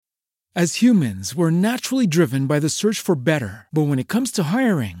As humans, we're naturally driven by the search for better. But when it comes to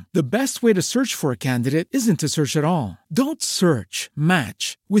hiring, the best way to search for a candidate isn't to search at all. Don't search,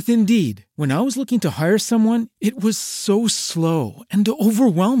 match with Indeed. When I was looking to hire someone, it was so slow and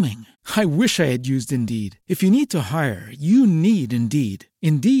overwhelming. I wish I had used Indeed. If you need to hire, you need Indeed.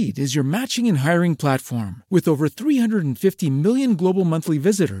 Indeed is your matching and hiring platform with over 350 million global monthly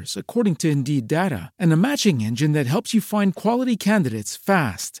visitors, according to Indeed data, and a matching engine that helps you find quality candidates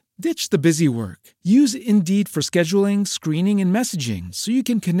fast. Ditch the busy work. Use Indeed for scheduling, screening, and messaging so you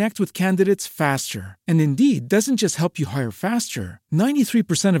can connect with candidates faster. And Indeed doesn't just help you hire faster.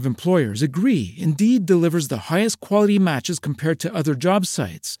 93% of employers agree Indeed delivers the highest quality matches compared to other job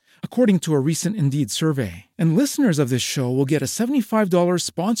sites, according to a recent Indeed survey. And listeners of this show will get a $75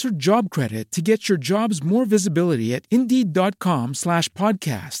 sponsored job credit to get your jobs more visibility at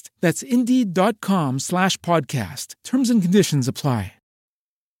Indeed.com/podcast. That's Indeed.com/podcast. Terms and conditions apply.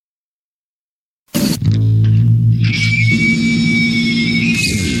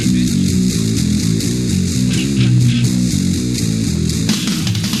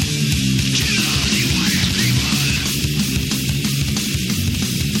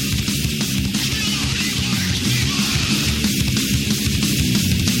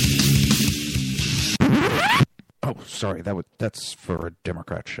 Oh, sorry. That's for a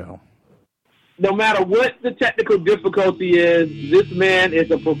Democrat show. No matter what the technical difficulty is, this man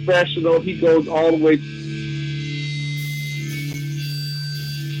is a professional. He goes all the way.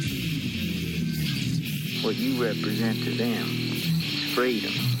 What you represent to them is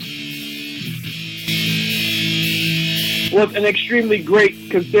freedom. Was an extremely great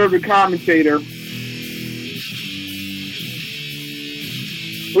conservative commentator.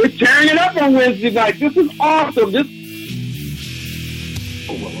 We're tearing it up on Wednesday night. This is awesome. This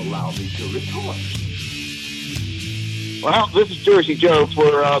will allow me to retort. Well, this is Jersey Joe for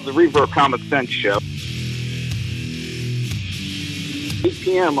the Reverb Common Sense Show. 8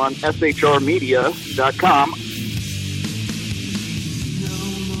 p.m. on shrmedia.com.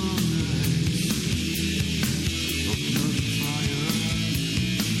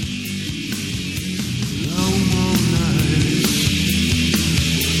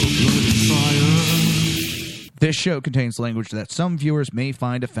 This show contains language that some viewers may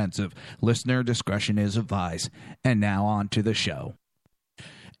find offensive. Listener discretion is advised. And now on to the show.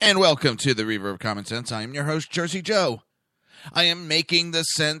 And welcome to the Reverb Common Sense. I am your host, Jersey Joe. I am making the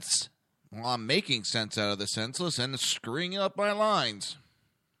sense. Well, I'm making sense out of the senseless and screwing up my lines.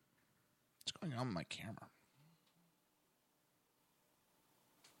 What's going on with my camera?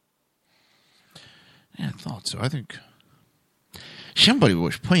 Yeah, I thought so. I think somebody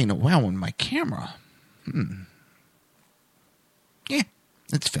was playing around with my camera. Yeah,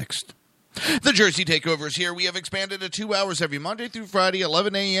 it's fixed. The Jersey Takeover is here. We have expanded to 2 hours every Monday through Friday,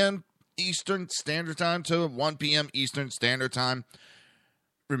 11 a.m. Eastern Standard Time to 1 p.m. Eastern Standard Time.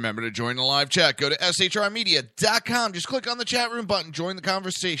 Remember to join the live chat. Go to shrmedia.com. Just click on the chat room button. Join the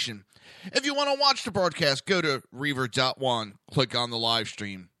conversation. If you want to watch the broadcast, go to Reaver.one. Click on the live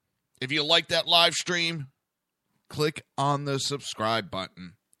stream. If you like that live stream, click on the subscribe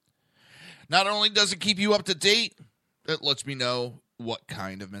button. Not only does it keep you up to date, it lets me know what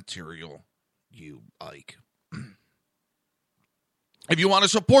kind of material you like. If you want to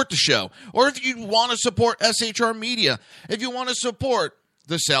support the show, or if you want to support SHR Media, if you want to support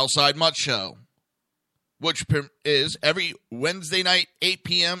the Southside Mutt Show, which is every Wednesday night, 8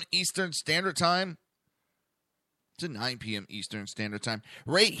 p.m. Eastern Standard Time to 9 p.m. Eastern Standard Time,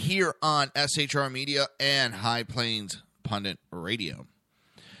 right here on SHR Media and High Plains Pundit Radio.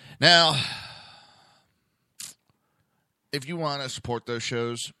 Now, if you want to support those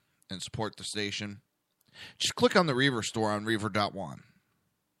shows and support the station, just click on the Reaver store on Reaver.one.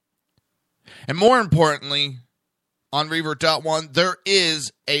 And more importantly, on Reaver.one, there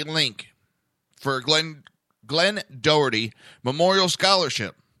is a link for Glenn Doherty Memorial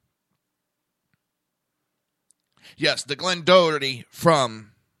Scholarship. Yes, the Glenn Doherty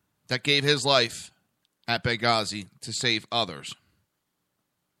that gave his life at Benghazi to save others.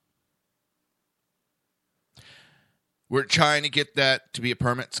 We're trying to get that to be a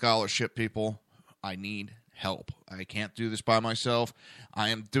permanent scholarship, people. I need help. I can't do this by myself. I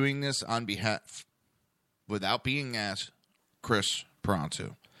am doing this on behalf, without being asked, Chris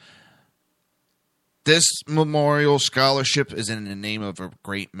Pronto. This memorial scholarship is in the name of a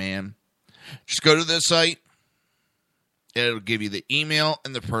great man. Just go to this site. It'll give you the email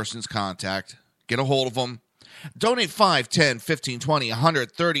and the person's contact. Get a hold of them. Donate 5, 10, 15, 20,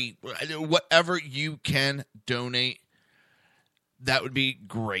 100, 30, whatever you can donate. That would be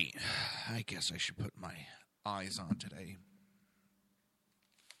great. I guess I should put my eyes on today.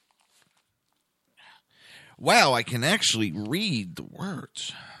 Wow, I can actually read the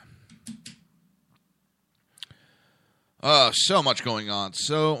words. So much going on.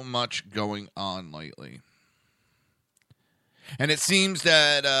 So much going on lately. And it seems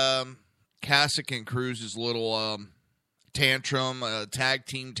that Kasich and Cruz's little tantrum, tag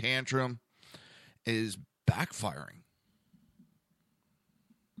team tantrum, is backfiring.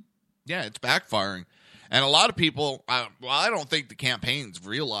 Yeah, it's backfiring. And a lot of people, I don't think the campaigns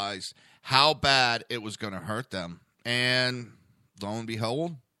realized how bad it was going to hurt them. And lo and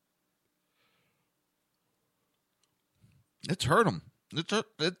behold, it's hurt them.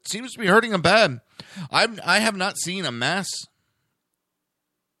 It seems to be hurting them bad. I have not seen a mass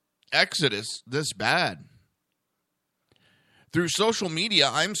exodus this bad. Through social media,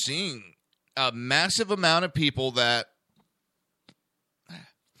 I'm seeing a massive amount of people that...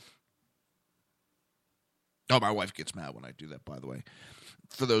 Oh, my wife gets mad when I do that, by the way.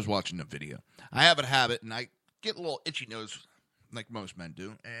 For those watching the video. I have a habit, and I get a little itchy nose like most men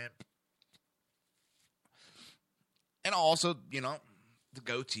do. And also, the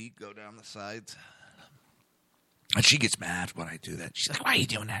goatee go down the sides. And she gets mad when I do that. She's like, why are you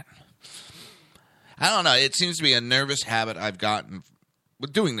doing that? I don't know. It seems to be a nervous habit I've gotten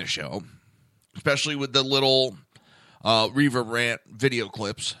with doing this show. Especially with the little Reverb Rant video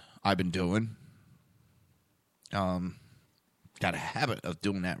clips I've been doing. Got a habit of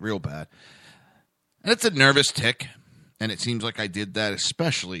doing that real bad. And it's a nervous tick. And it seems like I did that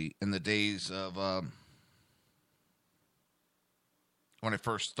especially in the days of when I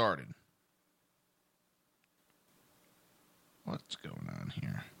first started. What's going on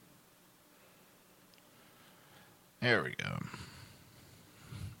here? There we go.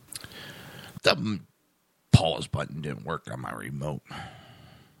 The pause button didn't work on my remote.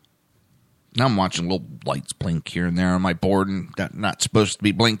 Now I'm watching little lights blink here and there on my board, and that's not supposed to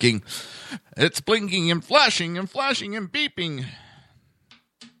be blinking. It's blinking and flashing and flashing and beeping.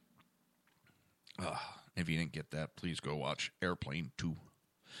 If you didn't get that, please go watch Airplane 2.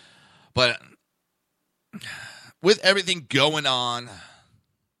 But with everything going on,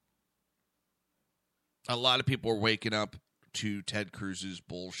 a lot of people are waking up to Ted Cruz's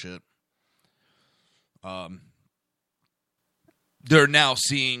bullshit. They're now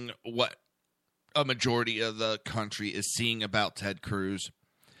seeing what a majority of the country is seeing about Ted Cruz,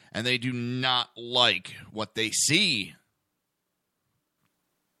 and they do not like what they see.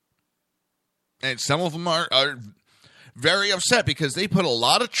 And some of them are very upset because they put a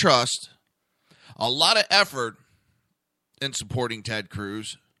lot of trust, a lot of effort in supporting Ted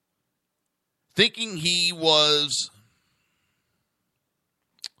Cruz, thinking he was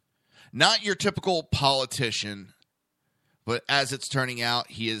not your typical politician, but as it's turning out,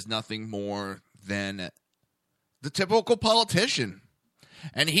 he is nothing more than the typical politician.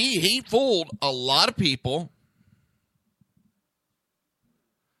 And he fooled a lot of people.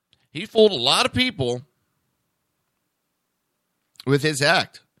 He fooled a lot of people with his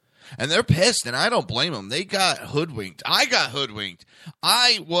act. And they're pissed, and I don't blame them. They got hoodwinked. I got hoodwinked.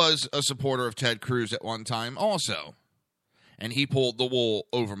 I was a supporter of Ted Cruz at one time also. And he pulled the wool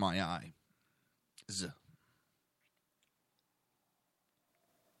over my eye.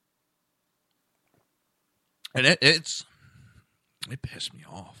 And it pissed me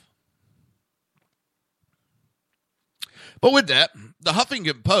off. But with that, the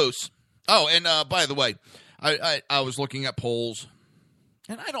Huffington Post. Oh, and by the way, I was looking at polls,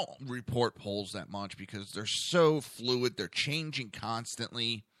 and I don't report polls that much because they're so fluid. They're changing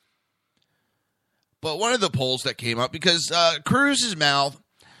constantly. But one of the polls that came up, because Cruz's mouth,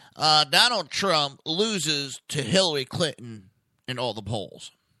 Donald Trump loses to Hillary Clinton in all the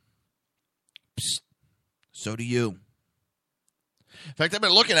polls. Psst. So do you. In fact, I've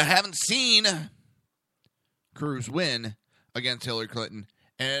been looking. I haven't seen Cruz win against Hillary Clinton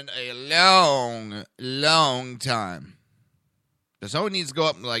in a long, long time. So someone needs to go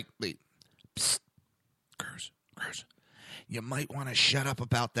up and wait, psst, Cruz, you might want to shut up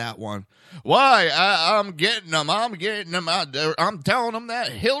about that one. Why? I'm getting them out there. I'm telling them that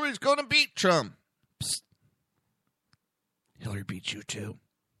Hillary's going to beat Trump. Psst. Hillary beat you too.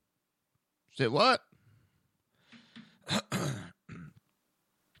 Say what?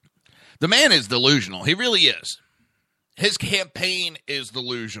 The man is delusional. He really is. His campaign is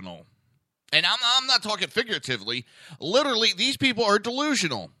delusional. And I'm not talking figuratively. Literally, these people are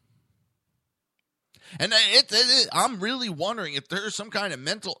delusional. And I'm really wondering if there's some kind of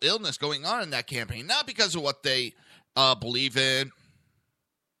mental illness going on in that campaign. Not because of what they believe in.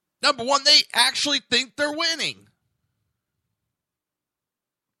 Number one, they actually think they're winning.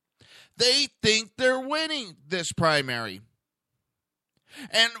 They think they're winning this primary.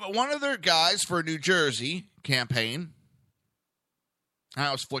 And one of their guys for New Jersey campaign,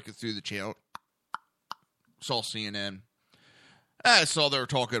 I was flicking through the channel, saw CNN. I saw they were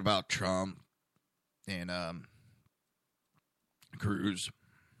talking about Trump and Cruz.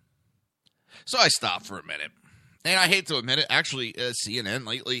 So I stopped for a minute. And I hate to admit it, actually, CNN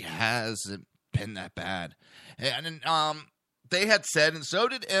lately hasn't been that bad. And they had said, and so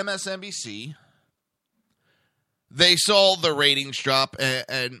did MSNBC, they saw the ratings drop,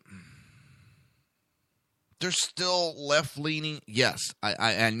 and they're still left-leaning. Yes,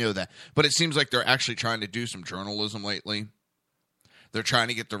 I know that. But it seems like they're actually trying to do some journalism lately. They're trying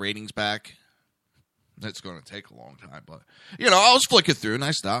to get the ratings back. That's going to take a long time. But, I was flicking through, and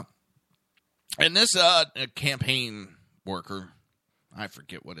I stopped. And this campaign worker, I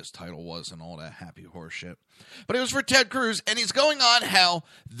forget what his title was and all that happy horse shit, but it was for Ted Cruz, and he's going on how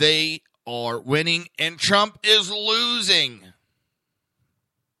they are winning and Trump is losing.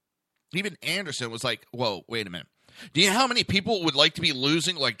 Even Anderson was like, whoa, wait a minute. Do you know how many people would like to be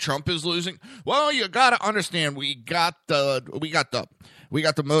losing like Trump is losing? Well, you got to understand, we got the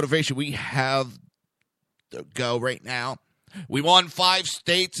motivation. We have the go right now. We won 5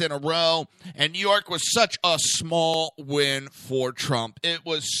 states in a row, and New York was such a small win for Trump. It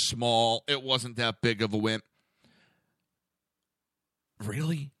was small. It wasn't that big of a win.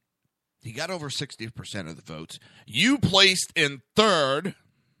 Really? He got over 60% of the votes. You placed in 3rd.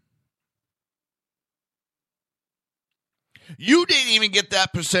 You didn't even get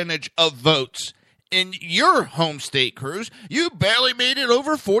that percentage of votes in your home state, Cruz. You barely made it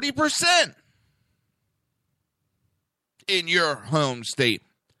over 40%. In your home state.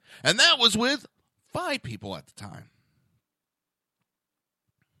 And that was with 5 people at the time.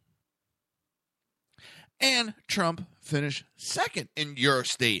 And Trump finished 2nd in your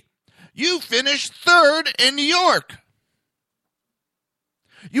state. You finished 3rd in New York.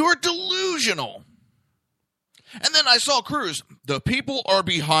 You are delusional. And then I saw Cruz. The people are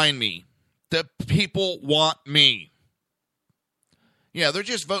behind me. The people want me. Yeah, they're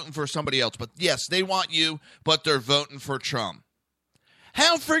just voting for somebody else. But yes, they want you, but they're voting for Trump.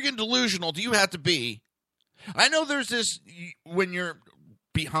 How friggin' delusional do you have to be? I know there's this, when you're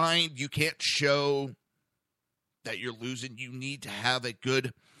behind, you can't show that you're losing. You need to have a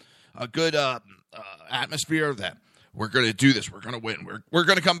good atmosphere that we're going to do this. We're going to win. We're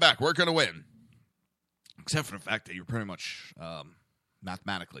going to come back. We're going to win. Except for the fact that you're pretty much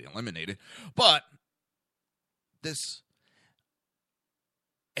mathematically eliminated. But this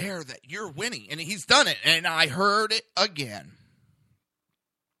air that you're winning, and he's done it, and I heard it again.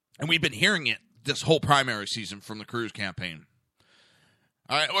 And we've been hearing it this whole primary season from the Cruz campaign.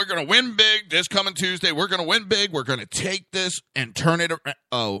 All right, we're going to win big this coming Tuesday. We're going to win big. We're going to take this and turn it around.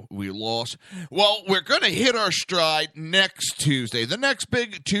 Oh, we lost. Well, we're going to hit our stride next Tuesday. The next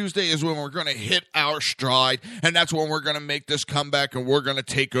big Tuesday is when we're going to hit our stride, and that's when we're going to make this comeback, and we're going to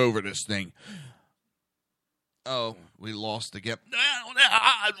take over this thing. Oh, we lost again.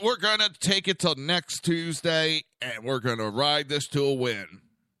 We're going to take it till next Tuesday, and we're going to ride this to a win.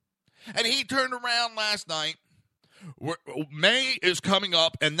 And he turned around last night. May is coming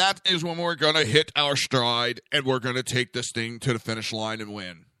up, and that is when we're going to hit our stride, and we're going to take this thing to the finish line and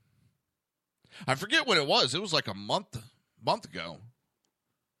win. I forget when it was. It was like a month ago.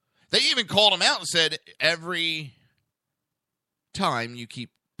 They even called him out and said, every time you keep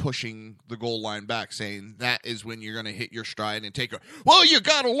pushing the goal line back, saying that is when you're going to hit your stride and take it. Well, you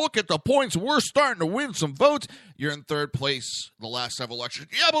got to look at the points. We're starting to win some votes. You're in 3rd place the last several elections.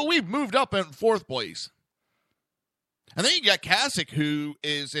 Yeah, but we've moved up in 4th place. And then you got Kasich, who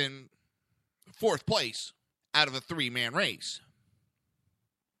is in 4th place out of a 3-man race.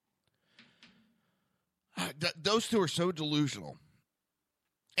 Those two are so delusional.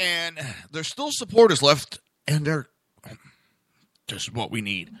 And there's still supporters left, and they're just what we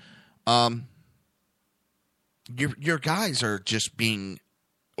need. Your guys are just being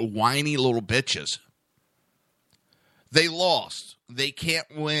whiny little bitches. They lost. They can't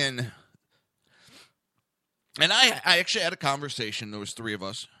win. And I actually had a conversation. There was 3 of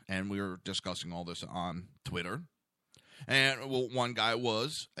us, and we were discussing all this on Twitter. And one guy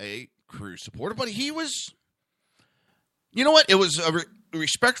was a Cruz supporter, but he was, you know what? It was a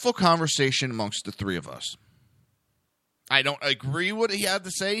respectful conversation amongst the 3 of us. I don't agree with what he had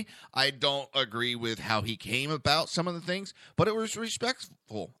to say. I don't agree with how he came about some of the things, but it was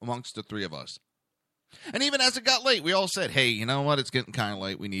respectful amongst the 3 of us. And even as it got late, we all said, hey, you know what? It's getting kind of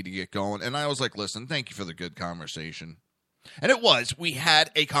late. We need to get going. And I was like, listen, thank you for the good conversation. And it was. We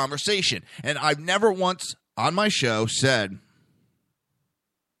had a conversation. And I've never once on my show said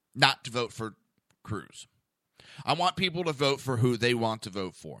not to vote for Cruz. I want people to vote for who they want to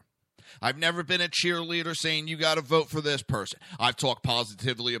vote for. I've never been a cheerleader saying you got to vote for this person. I've talked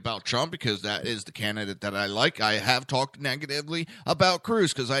positively about Trump because that is the candidate that I like. I have talked negatively about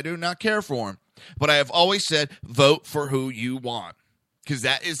Cruz because I do not care for him. But I have always said vote for who you want because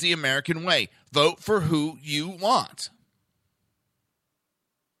that is the American way. Vote for who you want.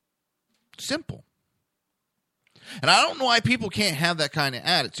 Simple. And I don't know why people can't have that kind of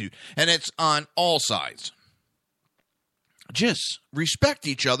attitude. And it's on all sides. Just respect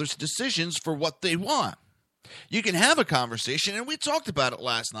each other's decisions for what they want. You can have a conversation, and we talked about it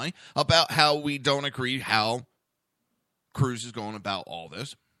last night, about how we don't agree how Cruz is going about all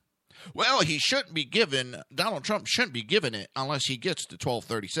this. Well, Donald Trump shouldn't be given it unless he gets to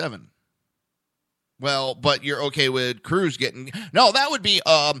 1237. Well, but you're okay with Cruz getting... No, that would be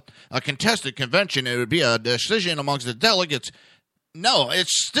a contested convention. It would be a decision amongst the delegates. No,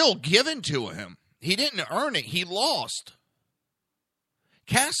 it's still given to him. He didn't earn it. He lost.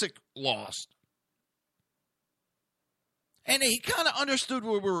 Kasich lost. And he kind of understood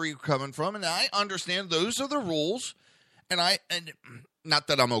where we were coming from, and I understand those are the rules. And not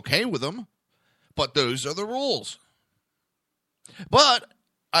that I'm okay with them, but those are the rules. But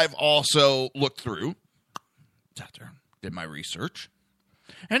I've also looked through, did my research,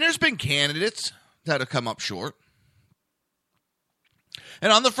 and there's been candidates that have come up short.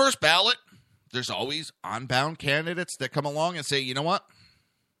 And on the first ballot, there's always unbound candidates that come along and say, you know what?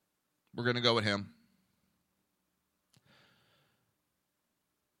 We're going to go with him.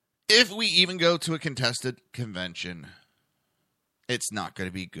 If we even go to a contested convention, it's not going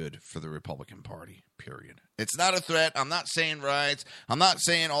to be good for the Republican Party, period. It's not a threat. I'm not saying riots. I'm not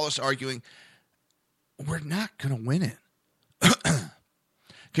saying all this arguing. We're not going to win it.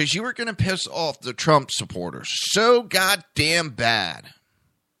 Because you are going to piss off the Trump supporters so goddamn bad.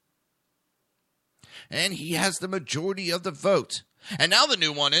 And he has the majority of the vote. And now the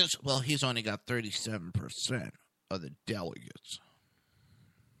new one is, well, he's only got 37% of the delegates.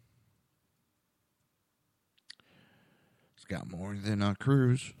 He's got more than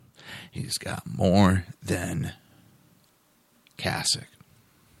Cruz. He's got more than Kasich.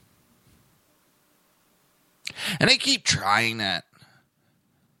 And they keep trying that.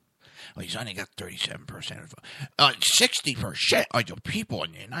 Well, he's only got 37% of the vote. 60% of the people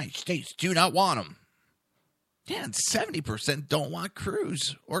in the United States do not want him. Yeah, and 70% don't want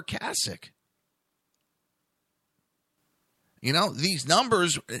Cruz or Kasich. You know, these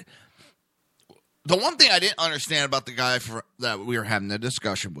numbers... The one thing I didn't understand about the guy that we were having the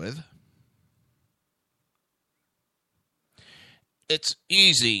discussion with, it's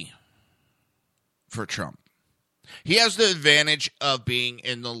easy for Trump. He has the advantage of being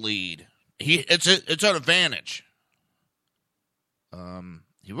in the lead. It's an advantage.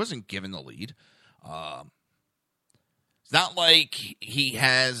 He wasn't given the lead. It's not like he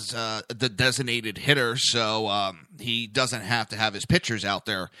has the designated hitter, so he doesn't have to have his pitchers out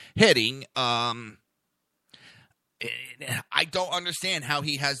there hitting. I don't understand how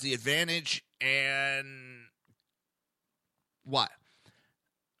he has the advantage and what?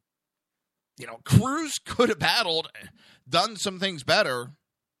 You know, Cruz could have battled, done some things better,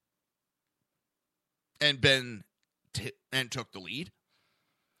 and took the lead.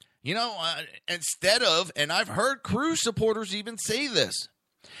 You know, instead of, and I've heard Cruz supporters even say this,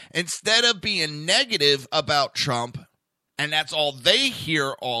 instead of being negative about Trump, and that's all they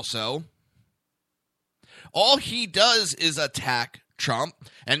hear also, all he does is attack Trump.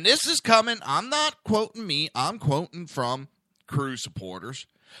 And this is coming, I'm not quoting me, I'm quoting from Cruz supporters.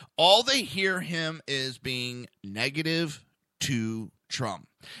 All they hear him is being negative to Trump.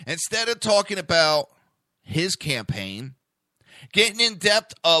 Instead of talking about his campaign, getting in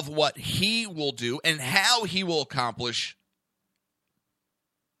depth of what he will do and how he will accomplish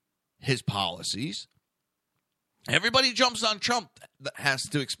his policies. Everybody jumps on Trump that has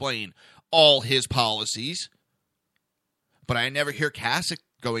to explain all his policies. But I never hear Kasich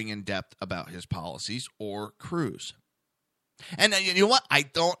going in depth about his policies or Cruz. And you know what? I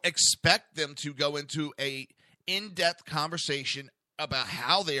don't expect them to go into a in-depth conversation about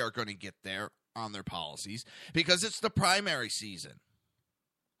how they are going to get there on their policies because it's the primary season.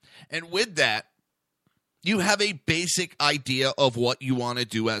 And with that, you have a basic idea of what you want to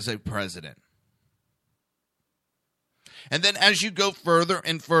do as a president. And then as you go further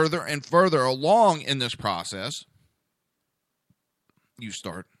and further and further along in this process, you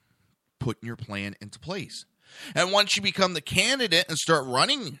start putting your plan into place. And once you become the candidate and start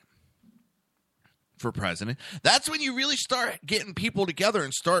running for president, that's when you really start getting people together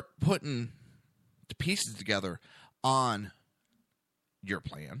and start putting the pieces together on your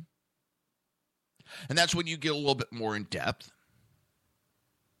plan. And that's when you get a little bit more in depth.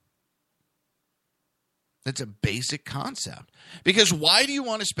 That's a basic concept. Because why do you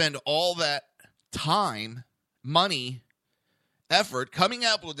want to spend all that time, money, effort coming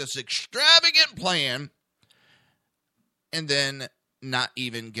up with this extravagant plan and then not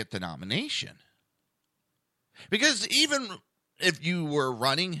even get the nomination? Because even if you were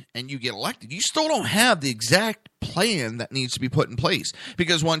running and you get elected, you still don't have the exact plan that needs to be put in place.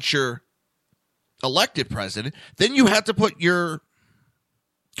 Because once you're elected president, then you have to put your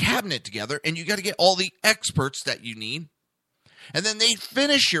cabinet together and you got to get all the experts that you need. And then they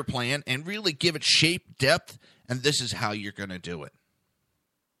finish your plan and really give it shape, depth, and this is how you're going to do it.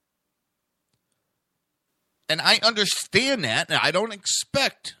 And I understand that, and I don't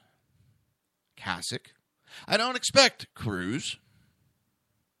expect Kasich, I don't expect Cruz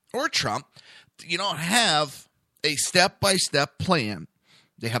or Trump, have a step-by-step plan.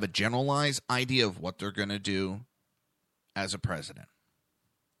 They have a generalized idea of what they're going to do as a president.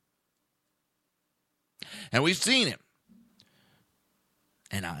 And we've seen it.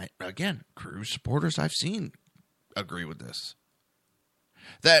 And Cruz supporters I've seen agree with this.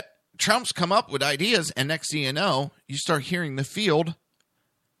 That Trump's come up with ideas, and next thing you know, you start hearing the field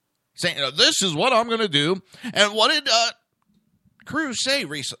saying, this is what I'm going to do. And what did Cruz say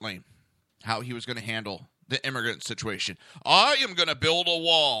recently? How he was going to handle the immigrant situation. I am going to build a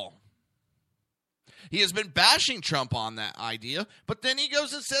wall. He has been bashing Trump on that idea, but then he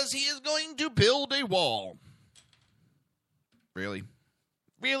goes and says he is going to build a wall. Really?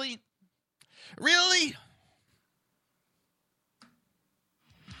 Really? Really?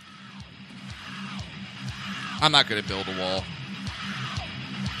 I'm not going to build a wall,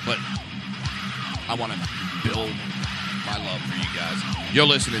 but I want to build my love for you guys. You're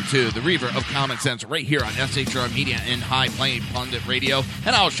listening to the Reaver of Common Sense right here on SHR Media and High Plain Pundit Radio,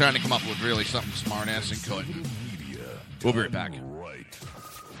 and I was trying to come up with really something smart-ass and couldn't. We'll be right back. Right.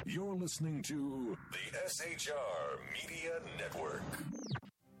 You're listening to the SHR Media Network.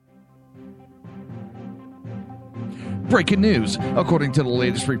 Breaking news. According to the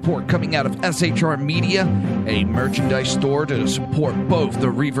latest report coming out of SHR Media, a merchandise store to support both the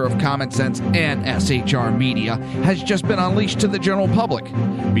Reaver of Common Sense and SHR Media has just been unleashed to the general public.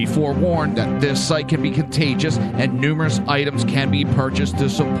 Be forewarned that this site can be contagious and numerous items can be purchased to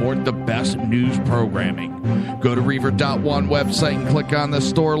support the best news programming. Go to Reaver.one website and click on the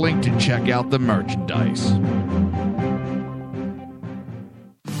store link to check out the merchandise.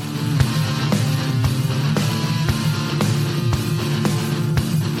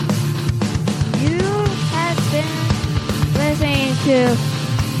 To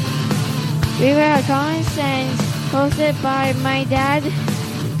Reaver of Common Sense, hosted by my dad,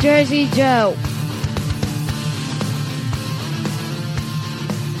 Jersey Joe.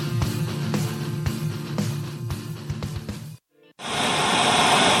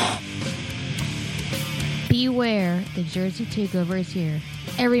 Beware, the Jersey Takeover is here.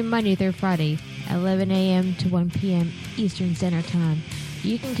 Every Monday through Friday, 11 a.m. to 1 p.m. Eastern Standard Time.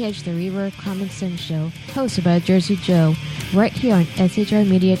 You can catch the Reaver of Common Sense show, hosted by Jersey Joe, right here on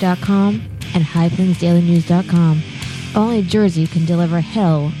SHRmedia.com and HighPlainsDailyNews.com. Only Jersey can deliver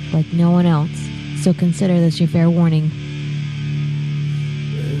hell like no one else, so consider this your fair warning.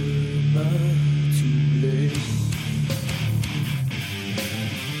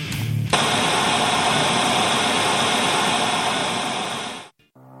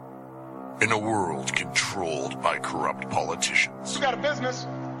 In a world controlled by corrupt politicians, you got a business.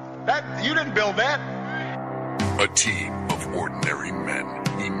 You didn't build that. A team of ordinary men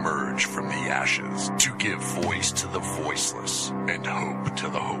emerge from the ashes to give voice to the voiceless and hope to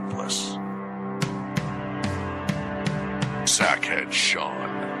the hopeless. Sackhead Sean.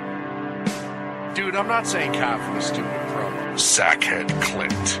 Dude, I'm not saying cow for the stupid promo. Sackhead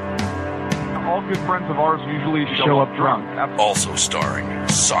Clint. All good friends of ours usually show up drunk. Also starring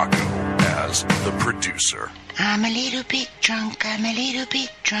Sacco as the producer. I'm a little bit drunk,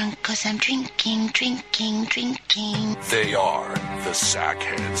 'cause I'm drinking. They are the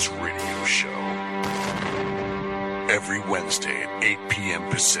Sackheads Radio Show. Every Wednesday at 8 p.m.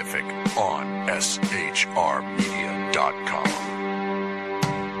 Pacific on SHRmedia.com.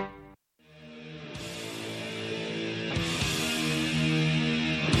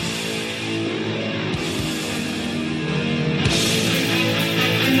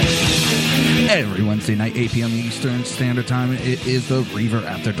 Every Wednesday night, 8 p.m. Eastern Standard Time, it is the Reaver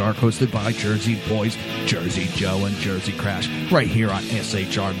After Dark, hosted by Jersey Boys, Jersey Joe, and Jersey Crash, right here on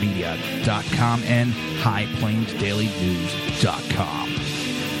SHRmedia.com and HighPlainsDailyNews.com.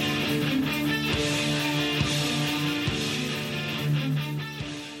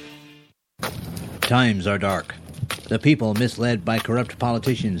 times are dark. The people misled by corrupt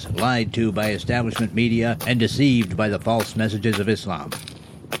politicians, lied to by establishment media, and deceived by the false messages of Islam.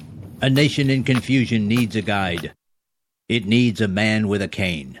 A nation in confusion needs a guide. It needs a man with a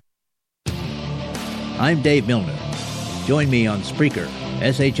cane. I'm Dave Milner. Join me on Spreaker,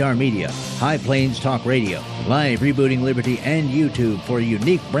 SHR Media, High Plains Talk Radio, Live Rebooting Liberty, and YouTube for a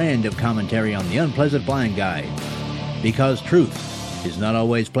unique brand of commentary on the unpleasant blind guy. Because truth is not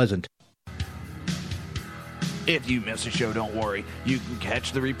always pleasant. If you miss a show, don't worry. You can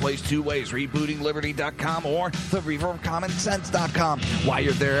catch the replays two ways, rebootingliberty.com or thereverofcommonsense.com. While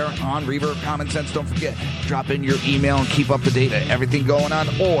you're there on Reverb Common Sense, don't forget, drop in your email and keep up to date on everything going on,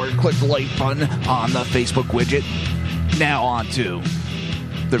 or click the like button on the Facebook widget. Now on to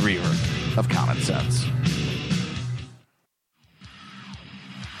the Reverb of Common Sense.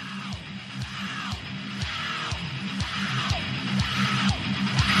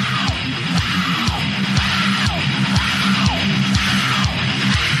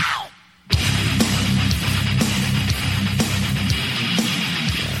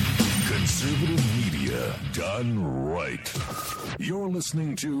 Done right. You're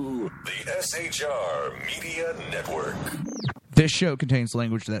listening to the SHR Media Network. This show contains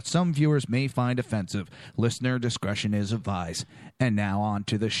language that some viewers may find offensive. Listener discretion is advised. And now on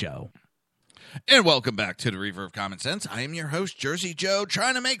to the show. And welcome back to the Reverb of Common Sense. I am your host, Jersey Joe,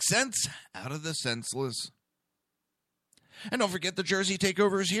 trying to make sense out of the senseless. And don't forget, the Jersey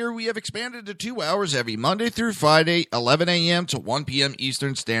Takeover is here. We have expanded to 2 hours every Monday through Friday, 11 a.m. to 1 p.m.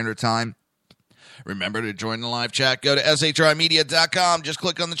 Eastern Standard Time. Remember to join the live chat. Go to shrimedia.com. Just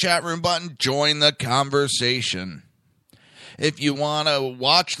click on the chat room button. Join the conversation. If you want to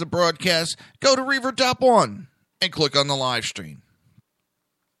watch the broadcast, go to Reverb.1 and click on the live stream.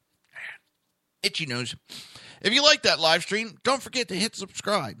 Itchy nose. If you like that live stream, don't forget to hit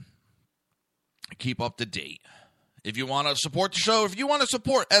subscribe. Keep up to date. If you want to support the show, if you want to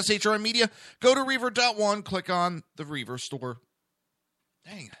support SHR Media, go to Reverb.1, click on the Reverb store.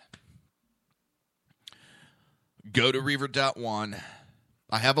 Dang. Go to Reverb.1.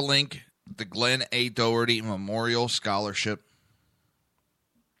 I have a link, the Glenn A. Doherty Memorial Scholarship.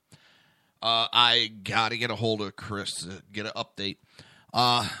 I got to get a hold of Chris to get an update.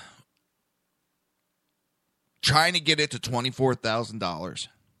 Trying to get it to $24,000.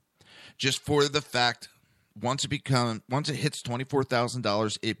 Just for the fact, once it hits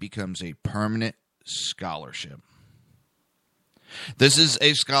 $24,000, it becomes a permanent scholarship. This is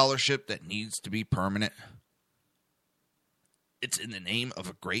a scholarship that needs to be permanent. It's in the name of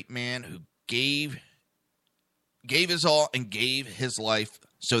a great man who gave his all and gave his life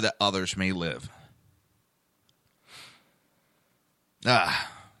so that others may live.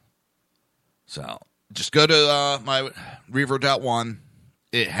 So just go to my Reverb.1.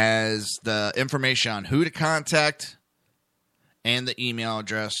 It has the information on who to contact and the email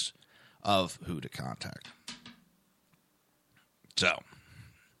address of who to contact. So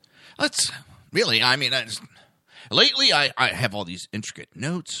lately, I have all these intricate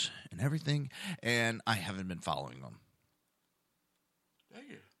notes and everything, and I haven't been following them. Thank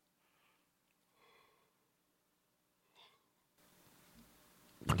you.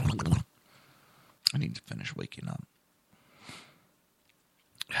 I need to finish waking up.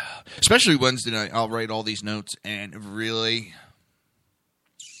 Especially Wednesday night, I'll write all these notes, and really,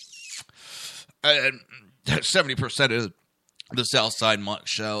 70% of the Southside Mutt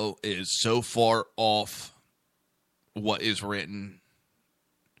Show is so far off what is written.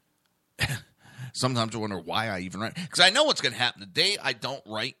 Sometimes I wonder why I even write. Because I know what's going to happen. The day I don't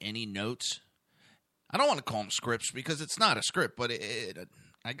write any notes, I don't want to call them scripts because it's not a script, but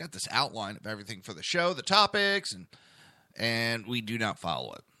I got this outline of everything for the show, the topics, and we do not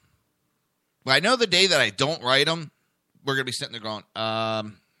follow it. But I know the day that I don't write them, we're going to be sitting there going,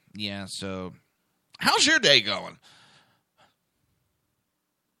 yeah, so how's your day going?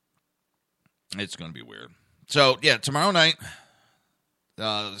 It's going to be weird. So, yeah, tomorrow night,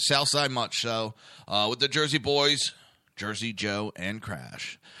 the Southside Mutt Show with the Jersey Boys, Jersey Joe, and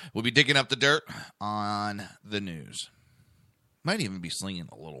Crash. We'll be digging up the dirt on the news. Might even be slinging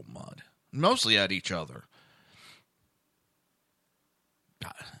a little mud. Mostly at each other.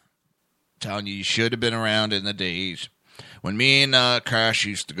 God. Telling you should have been around in the days when me and Crash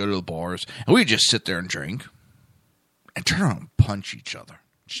used to go to the bars, and we'd just sit there and drink and turn around and punch each other.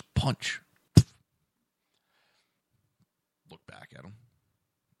 Just punch. Look back at them.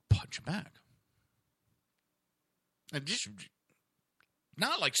 Punch him back. And just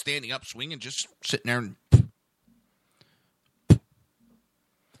not like standing up, swinging, just sitting there and.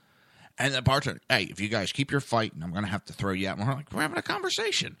 And the bartender, hey, if you guys keep your fighting, I'm going to have to throw you out. And we're like, we're having a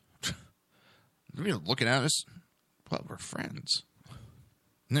conversation. They're looking at us. Well, we're friends.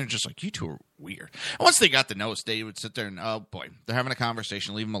 And they're just like, you two are weird. And once they got to know us, they would sit there and, oh, boy, they're having a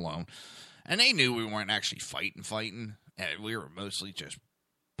conversation. Leave them alone. And they knew we weren't actually fighting. And we were mostly just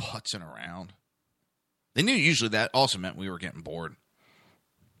putzing around. They knew usually that also meant we were getting bored.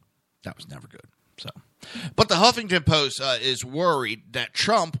 That was never good. So, but the Huffington Post is worried that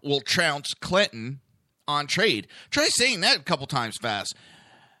Trump will trounce Clinton on trade. Try saying that a couple times fast.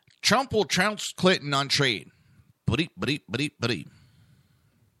 Trump will trounce Clinton on trade. Buddy.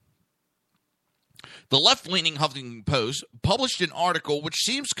 The left-leaning Huffington Post published an article which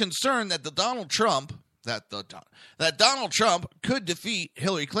seems concerned that Donald Trump could defeat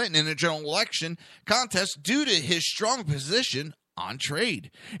Hillary Clinton in a general election contest due to his strong position on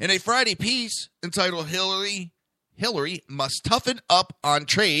trade. In a Friday piece entitled Hillary must toughen up on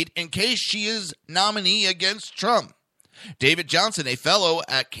trade in case she is nominee against Trump, David Johnson, a fellow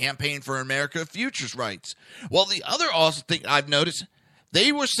at Campaign for America Futures, writes. Well, the other awesome thing I've noticed,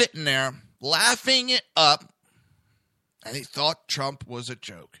 they were sitting there laughing it up, and they thought Trump was a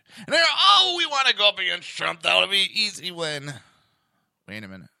joke. And they're, we want to go up against Trump. That'll be an easy win. Wait a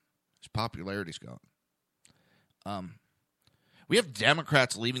minute. His popularity's gone. We have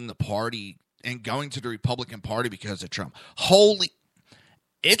Democrats leaving the party and going to the Republican Party because of Trump.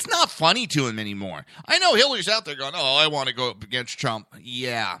 It's not funny to him anymore. I know Hillary's out there going, I want to go up against Trump.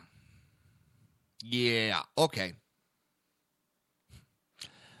 Yeah. Okay.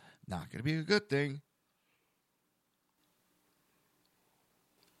 Not going to be a good thing.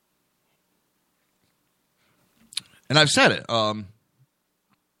 And I've said it.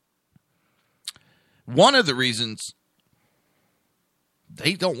 One of the reasons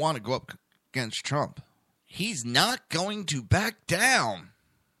they don't want to go up against Trump, he's not going to back down.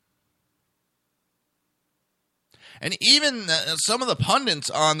 And even some of the pundits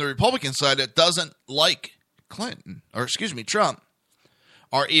on the Republican side that doesn't like Trump,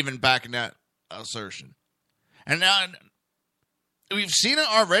 are even backing that assertion. And now we've seen it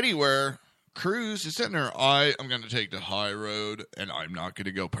already where Cruz is sitting there, I'm going to take the high road, and I'm not going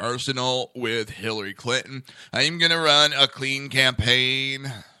to go personal with Hillary Clinton. I'm going to run a clean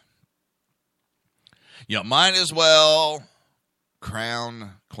campaign. You might as well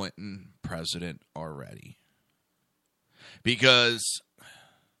crown Clinton president already. Because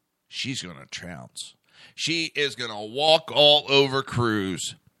she's going to trounce. She is going to walk all over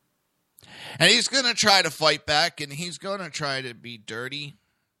Cruz. And he's going to try to fight back, and he's going to try to be dirty.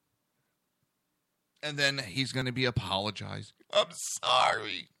 And then he's going to be apologizing. I'm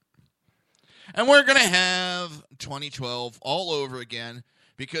sorry. And we're going to have 2012 all over again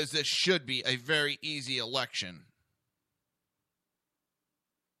because this should be a very easy election.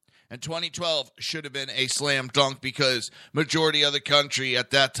 And 2012 should have been a slam dunk because majority of the country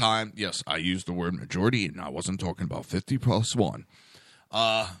at that time, yes, I used the word majority, and I wasn't talking about 50 plus 1.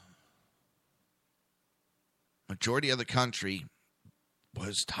 Majority of the country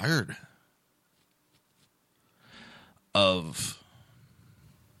was tired of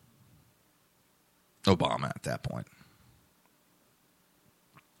Obama at that point.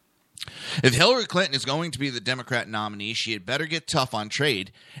 If Hillary Clinton is going to be the Democrat nominee, she had better get tough on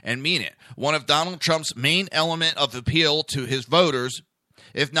trade and mean it. One of Donald Trump's main element of appeal to his voters,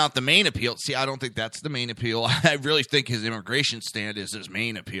 if not the main appeal. See, I don't think that's the main appeal. I really think his immigration stand is his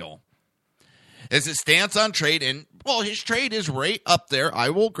main appeal. It's his stance on trade, and, well, his trade is right up there. I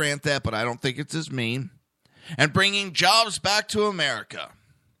will grant that, but I don't think it's his main. And bringing jobs back to America.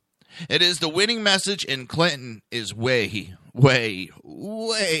 It is the winning message, and Clinton is way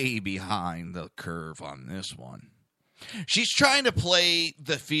behind the curve on this one. She's trying to play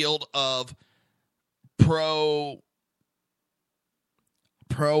the field of pro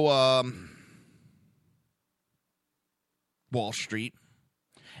Wall Street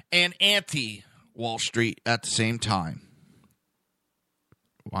and anti-Wall Street at the same time.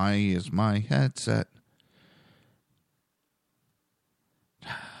 Why is my headset?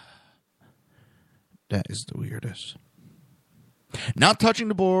 That is the weirdest. Not touching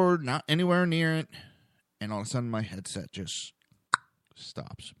the board, not anywhere near it, and all of a sudden my headset just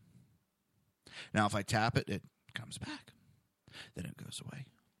stops. Now if I tap it, it comes back. Then it goes away.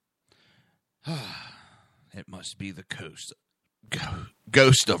 It must be the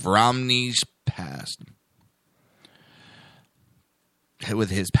ghost of Romney's past.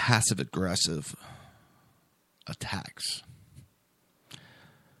 With his passive-aggressive attacks.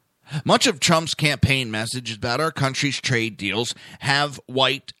 Much of Trump's campaign message about our country's trade deals have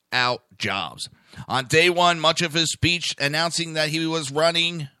wiped out jobs. On day one, much of his speech announcing that he was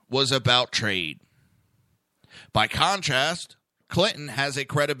running was about trade. By contrast, Clinton has a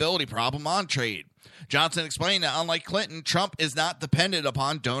credibility problem on trade. Johnson explained that unlike Clinton, Trump is not dependent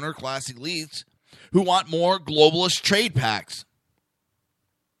upon donor class elites who want more globalist trade pacts.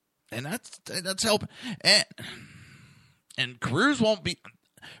 And that's helping. And Cruz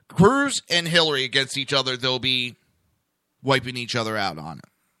and Hillary against each other, they'll be wiping each other out on it.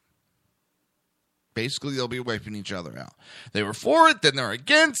 Basically, they'll be wiping each other out. They were for it, then they're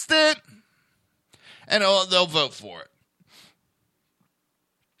against it, and they'll vote for it.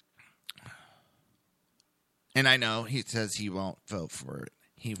 And I know he says he won't vote for it.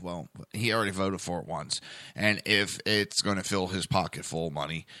 He won't. He already voted for it once. And if it's going to fill his pocket full of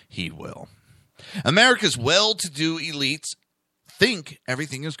money, he will. America's well-to-do elites think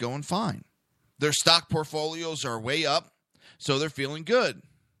everything is going fine. Their stock portfolios are way up, so they're feeling good.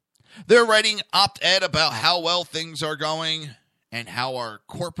 They're writing op-ed about how well things are going and how our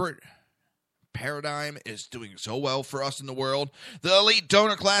corporate paradigm is doing so well for us in the world. The elite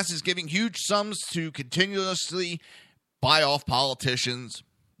donor class is giving huge sums to continuously buy off politicians.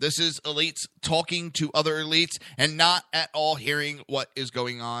 This is elites talking to other elites and not at all hearing what is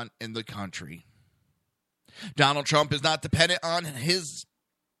going on in the country. Donald Trump is not dependent on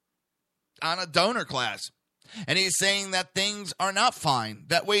a donor class. And he's saying that things are not fine,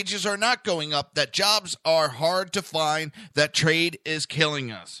 that wages are not going up, that jobs are hard to find, that trade is killing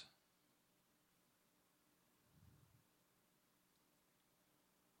us.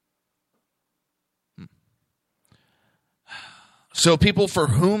 So people for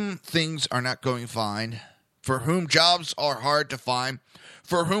whom things are not going fine, for whom jobs are hard to find,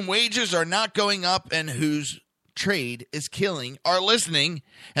 for whom wages are not going up and whose trade is killing, are listening,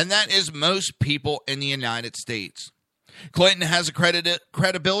 and that is most people in the United States. Clinton has a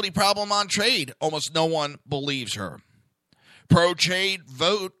credibility problem on trade. Almost no one believes her. Pro-trade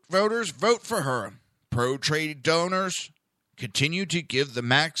voters vote for her. Pro-trade donors continue to give the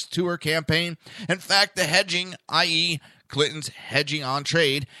max to her campaign. In fact, the hedging, i.e., Clinton's hedging on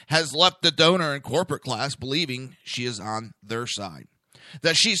trade, has left the donor and corporate class believing she is on their side.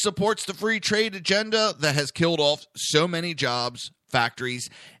 That she supports the free trade agenda that has killed off so many jobs, factories,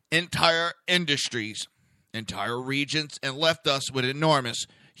 entire industries, entire regions, and left us with enormous,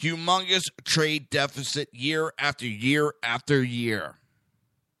 humongous trade deficit year after year after year,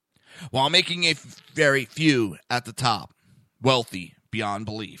 while making a very few at the top wealthy beyond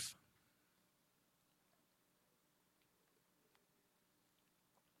belief.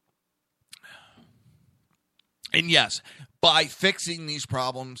 And yes, by fixing these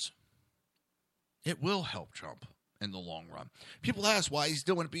problems, it will help Trump in the long run. People ask why he's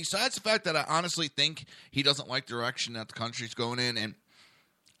doing it. Besides the fact that I honestly think he doesn't like the direction that the country's going in, and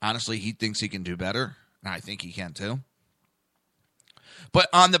honestly, he thinks he can do better, and I think he can too. But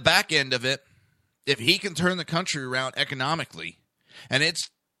on the back end of it, if he can turn the country around economically, and it's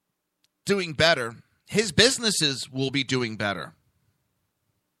doing better, his businesses will be doing better.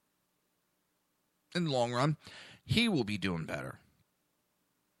 In the long run, he will be doing better.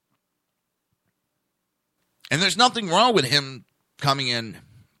 And there's nothing wrong with him coming in,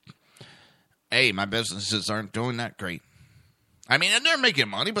 hey, my businesses aren't doing that great. I mean, and they're making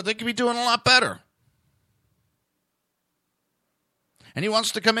money, but they could be doing a lot better. And he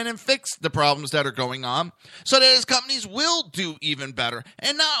wants to come in and fix the problems that are going on so that his companies will do even better.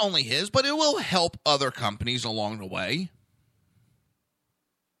 And not only his, but it will help other companies along the way.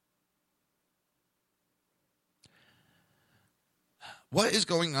 What is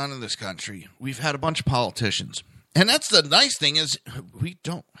going on in this country? We've had a bunch of politicians. And that's the nice thing is we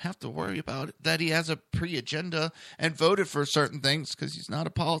don't have to worry about it, that he has a pre-agenda and voted for certain things because he's not a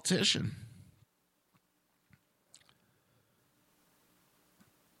politician.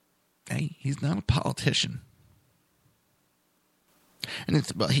 Hey, he's not a politician. And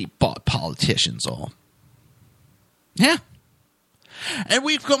it's about he bought politicians all. Yeah. And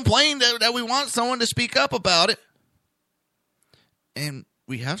we've complained that we want someone to speak up about it. And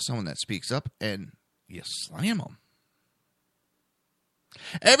we have someone that speaks up, and you slam them.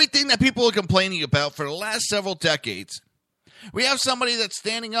 Everything that people are complaining about for the last several decades, we have somebody that's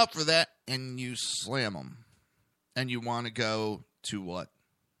standing up for that, and you slam them. And you want to go to what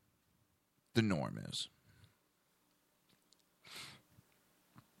the norm is.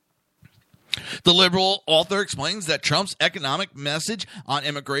 The liberal author explains that Trump's economic message on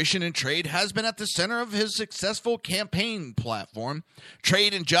immigration and trade has been at the center of his successful campaign platform.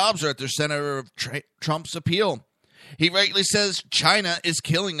 Trade and jobs are at the center of Trump's appeal. He rightly says China is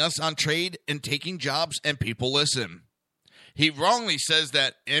killing us on trade and taking jobs, and people listen. He wrongly says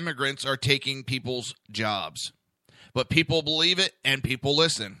that immigrants are taking people's jobs. But people believe it, and people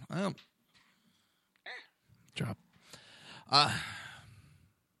listen. Well, drop.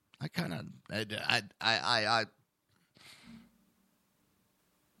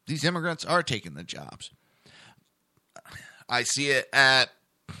 these immigrants are taking the jobs. I see it at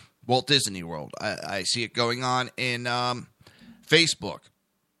Walt Disney World. I see it going on in Facebook.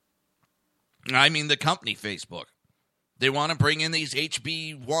 I mean, the company Facebook. They want to bring in these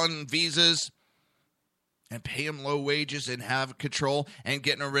HB1 visas and pay them low wages and have control and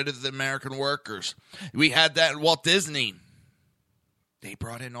getting rid of the American workers. We had that in Walt Disney. They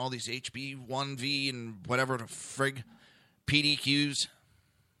brought in all these HB1V and whatever the frig PDQs.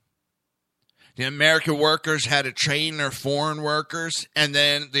 The American workers had to train their foreign workers, and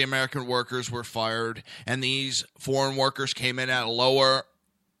then the American workers were fired, and these foreign workers came in at a lower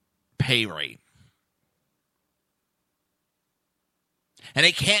pay rate. And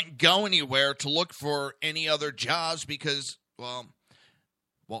they can't go anywhere to look for any other jobs because, well,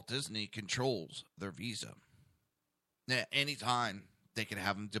 Walt Disney controls their visa. Anytime they can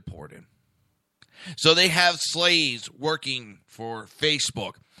have them deported. So they have slaves working for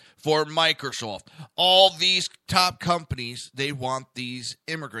Facebook, for Microsoft. All these top companies, they want these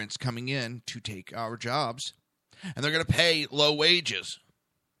immigrants coming in to take our jobs. And they're going to pay low wages.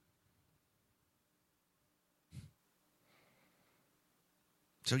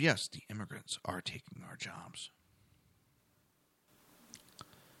 So yes, the immigrants are taking our jobs.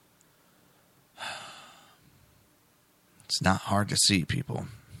 It's not hard to see, people.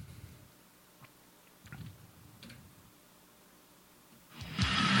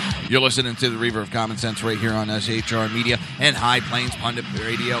 You're listening to the Reaver of Common Sense right here on SHR Media and High Plains Pundit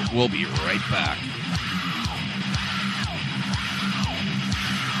Radio. We'll be right back.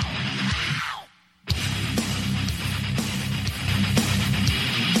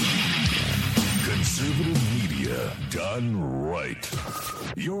 Conservative media done right.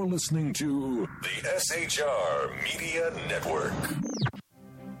 You're listening to the SHR Media Network.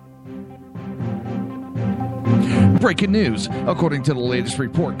 Breaking news. According to the latest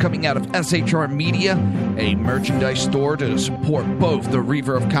report coming out of SHR Media, a merchandise store to support both the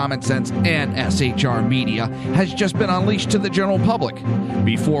Reaver of Common Sense and SHR Media has just been unleashed to the general public.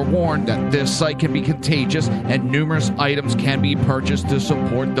 Be forewarned that this site can be contagious and numerous items can be purchased to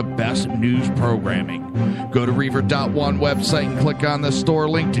support the best news programming. Go to Reaver.one website and click on the store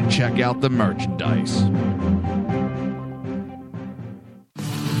link to check out the merchandise.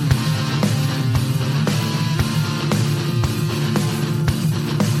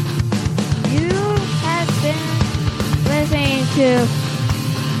 To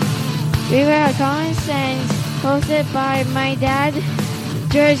Reaver of Common Sense, hosted by my dad,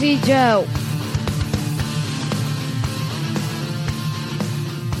 Jersey Joe.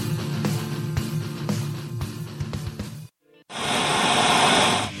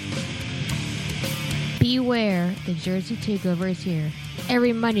 Beware, the Jersey Takeover is here.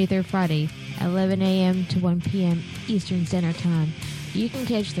 Every Monday through Friday, 11 a.m. to 1 p.m. Eastern Standard Time. You can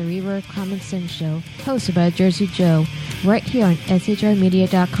catch the Reaver of Common Sense show, hosted by Jersey Joe, right here on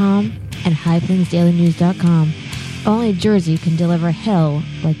SHRmedia.com and HighPlainsDailyNews.com. Only Jersey can deliver hell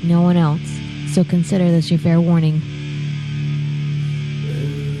like no one else, so consider this your fair warning.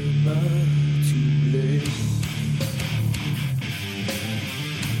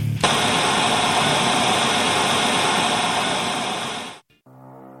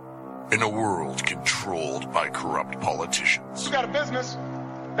 In a world controlled by corrupt politicians. You got a business.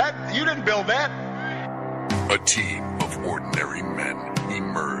 You didn't build that. A team of ordinary men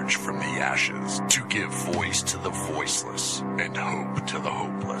emerge from the ashes to give voice to the voiceless and hope to the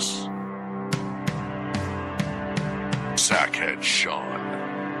hopeless. Sackhead Sean.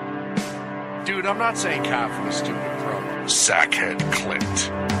 Dude, I'm not saying confidence, stupid bro. Sackhead Clint.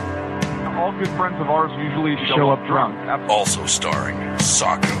 All good friends of ours usually show up drunk. Also starring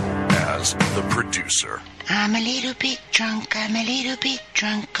Sacco as the producer. I'm a little bit drunk,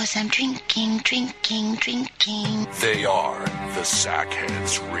 'cause I'm drinking. They are the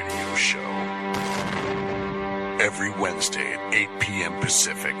Sackheads Radio Show. Every Wednesday at 8 p.m.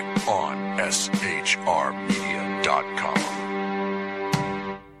 Pacific on SHRmedia.com.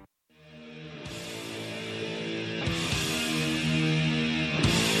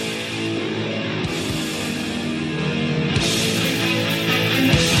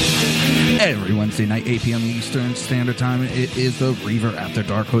 Every Wednesday night, 8 p.m. Eastern Standard Time, it is the Reaver After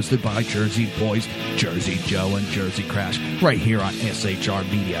Dark, hosted by Jersey Boys, Jersey Joe, and Jersey Crash, right here on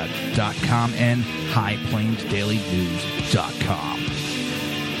SHRmedia.com and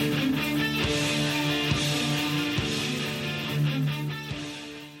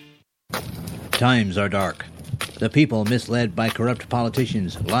HighPlainsDailyNews.com. Times are dark. The people misled by corrupt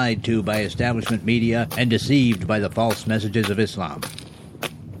politicians, lied to by establishment media, and deceived by the false messages of Islam.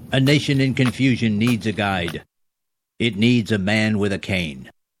 A nation in confusion needs a guide. It needs a man with a cane.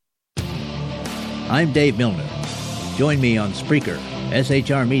 I'm Dave Milner. Join me on Spreaker,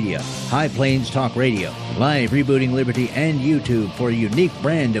 SHR Media, High Plains Talk Radio, Live Rebooting Liberty, and YouTube for a unique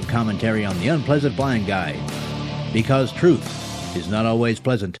brand of commentary on the unpleasant blind guide. Because truth is not always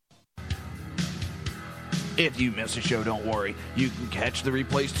pleasant. If you miss a show, don't worry. You can catch the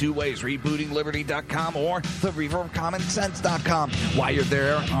replays two ways, rebootingliberty.com or the reverbcommonsense.com. While you're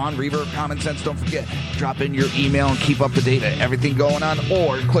there on Reverb Common Sense, don't forget, drop in your email and keep up to date on everything going on,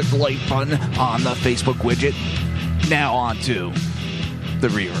 or click the like button on the Facebook widget. Now on to the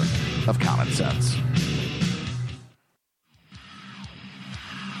Reverb of Common Sense.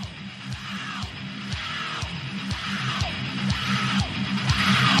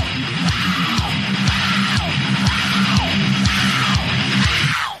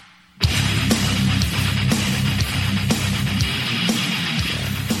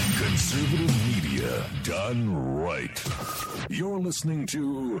 Done right. You're listening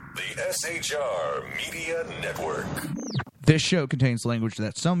to the SHR Media Network. This show contains language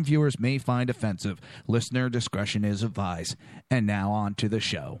that some viewers may find offensive. Listener discretion is advised. And now on to the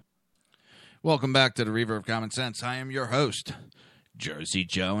show. Welcome back to the Reverb of Common Sense. I am your host, Jersey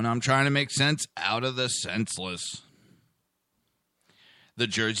Joe, and I'm trying to make sense out of the senseless. The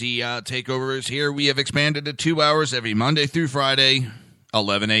Jersey Takeover is here. We have expanded to 2 hours every Monday through Friday,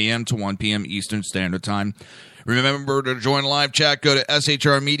 11 a.m. to 1 p.m. Eastern Standard Time. Remember to join the live chat. Go to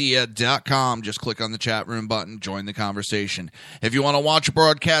shrmedia.com. Just click on the chat room button. Join the conversation. If you want to watch a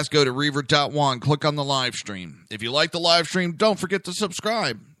broadcast, go to Reaver.one. Click on the live stream. If you like the live stream, don't forget to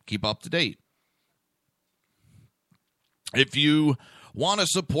subscribe. Keep up to date. If you want to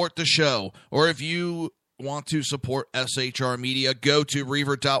support the show, or if you want to support SHR Media, go to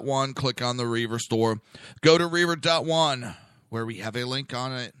Reaver.one. Click on the Reaver store. Go to Reaver.one, where we have a link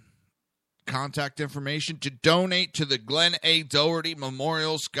on it. Contact information to donate to the Glenn A. Doherty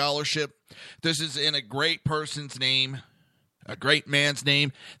Memorial Scholarship. This is in a great person's name, a great man's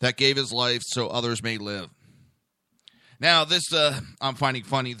name that gave his life so others may live. Now, this I'm finding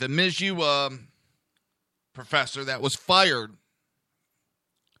funny. The Mizzou professor that was fired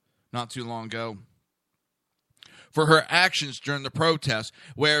not too long ago for her actions during the protest,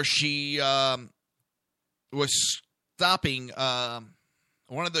 where she was stopping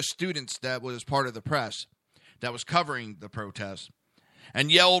one of the students that was part of the press that was covering the protest and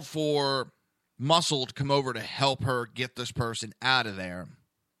yelled for Muscle to come over to help her get this person out of there.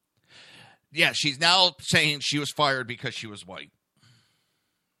 Yeah, she's now saying she was fired because she was white.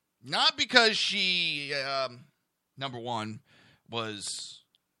 Not because she, number one, was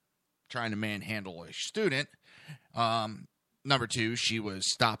trying to manhandle a student. Number two, she was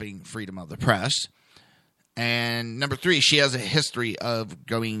stopping freedom of the press. And number three, she has a history of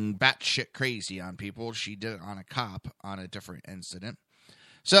going batshit crazy on people. She did it on a cop on a different incident.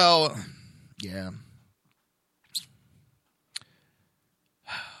 So, yeah.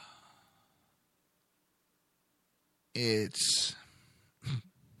 This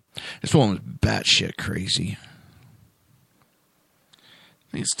one was batshit crazy.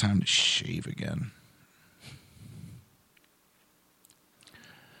 I think it's time to shave again.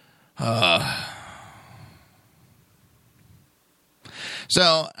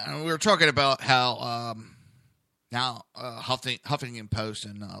 So we were talking about how now Huffington Post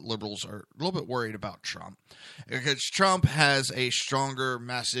and liberals are a little bit worried about Trump, because Trump has a stronger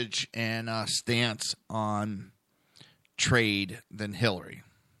message and stance on trade than Hillary.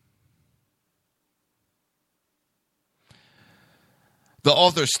 The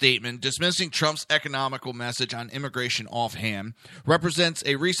author's statement, dismissing Trump's economical message on immigration offhand, represents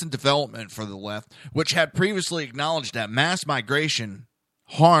a recent development for the left, which had previously acknowledged that mass migration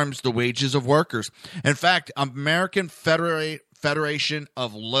harms the wages of workers. In fact, American Federation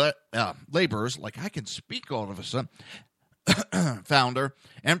of Laborers, like I can speak all of a sudden, founder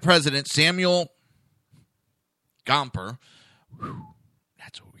and president Samuel Gomper,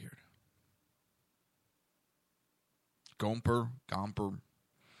 that's so weird. Gomper.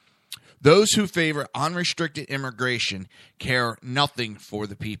 Those who favor unrestricted immigration care nothing for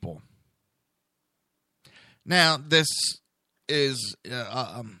the people. Now, this is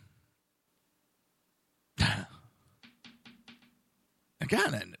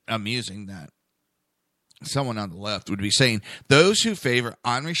again amusing that someone on the left would be saying those who favor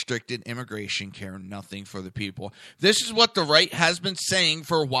unrestricted immigration care nothing for the people. This is what the right has been saying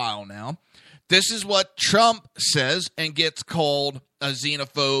for a while now. This is what Trump says and gets called a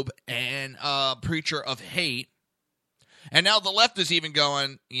xenophobe and a preacher of hate And now the left is even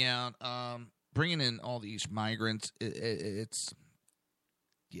going, bringing in all these migrants, it's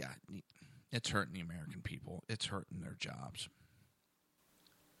hurting the American people. It's hurting their jobs.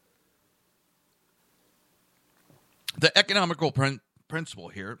 The economical principle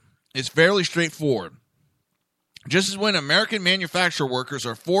here is fairly straightforward. Just as when American manufacturer workers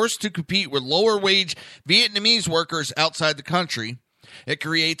are forced to compete with lower-wage Vietnamese workers outside the country, it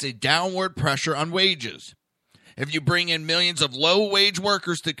creates a downward pressure on wages. If you bring in millions of low-wage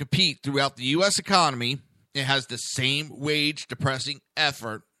workers to compete throughout the U.S. economy, it has the same wage-depressing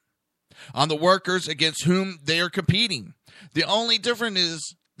effort on the workers against whom they are competing. The only difference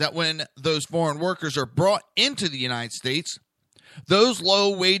is that when those foreign workers are brought into the United States, those low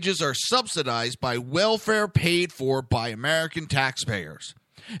wages are subsidized by welfare paid for by American taxpayers.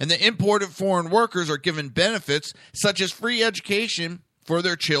 And the imported foreign workers are given benefits such as free education for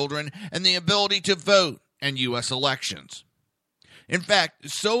their children and the ability to vote in U.S. elections. In fact,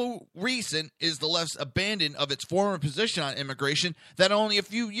 so recent is the left's abandon of its former position on immigration that only a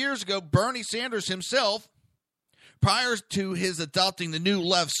few years ago, Bernie Sanders himself, prior to his adopting the new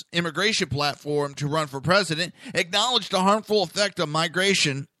left's immigration platform to run for president, acknowledged the harmful effect of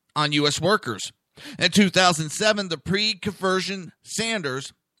migration on U.S. workers. In 2007, the pre-conversion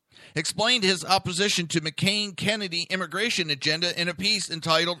Sanders explained his opposition to McCain-Kennedy immigration agenda in a piece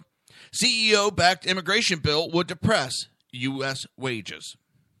entitled, CEO-backed immigration bill would depress U.S. wages.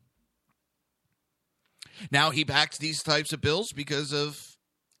 Now he backs these types of bills because of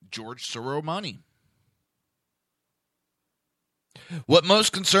George Soros money. What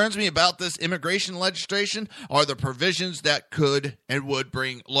most concerns me about this immigration legislation are the provisions that could and would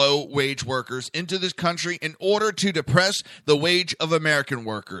bring low-wage workers into this country in order to depress the wage of American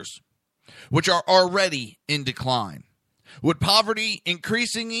workers, which are already in decline. With poverty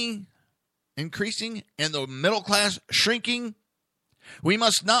increasing and the middle class shrinking, we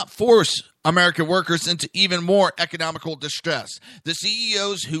must not force American workers into even more economical distress. The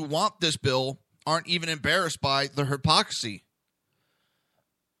CEOs who want this bill aren't even embarrassed by the hypocrisy.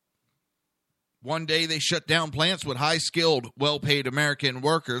 One day they shut down plants with high-skilled, well-paid American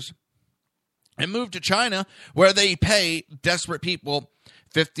workers and moved to China, where they pay desperate people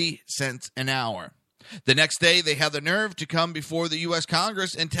 50 cents an hour. The next day, they have the nerve to come before the U.S.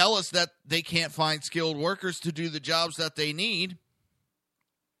 Congress and tell us that they can't find skilled workers to do the jobs that they need.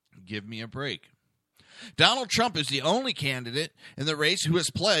 Give me a break. Donald Trump is the only candidate in the race who has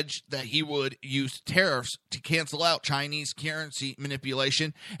pledged that he would use tariffs to cancel out Chinese currency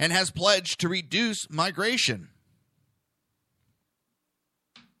manipulation and has pledged to reduce migration.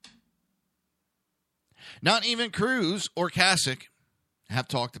 Not even Cruz or Kasich have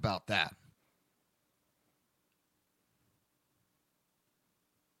talked about that.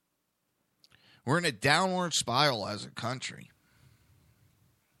 We're in a downward spiral as a country.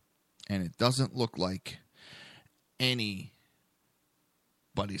 And it doesn't look like anybody's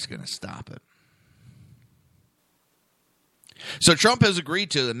going to stop it. So Trump has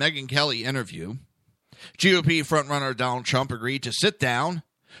agreed to the Megyn Kelly interview. GOP frontrunner Donald Trump agreed to sit down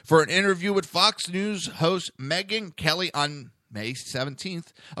for an interview with Fox News host Megyn Kelly on May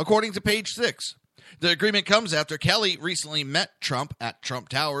 17th, according to Page 6. The agreement comes after Kelly recently met Trump at Trump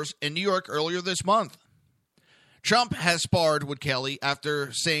Towers in New York earlier this month. Trump has sparred with Kelly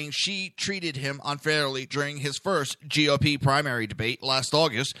after saying she treated him unfairly during his first GOP primary debate last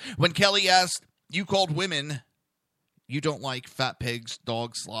August, when Kelly asked, "You called women you don't like fat pigs,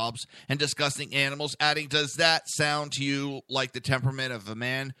 dogs, slobs, and disgusting animals," adding, "Does that sound to you like the temperament of a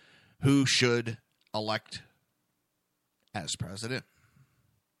man who should elect as president?"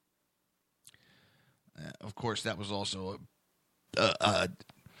 Of course, that was also a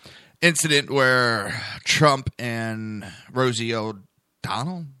incident where Trump and Rosie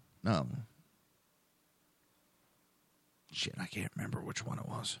O'Donnell? No. Shit, I can't remember which one it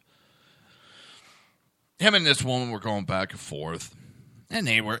was. Him and this woman were going back and forth, and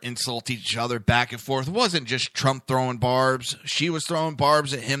they were insulting each other back and forth. It wasn't just Trump throwing barbs. She was throwing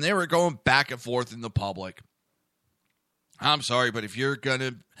barbs at him. They were going back and forth in the public. I'm sorry, but if you're going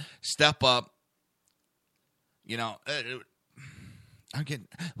to step up, you know,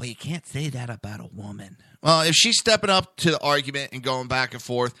 well, you can't say that about a woman. Well, if she's stepping up to the argument and going back and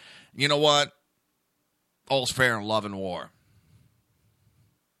forth, you know what? All's fair in love and war.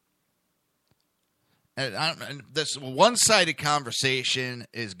 And this one-sided conversation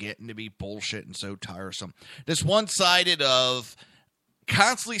is getting to be bullshit and so tiresome. This one-sided of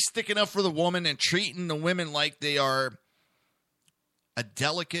constantly sticking up for the woman and treating the women like they are a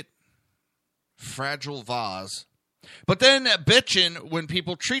delicate, fragile vase. But then bitching when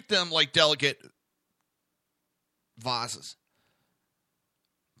people treat them like delicate vases.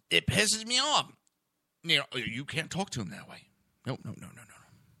 It pisses me off. You know, you can't talk to them that way. No.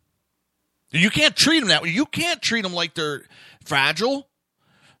 You can't treat them that way. You can't treat them like they're fragile.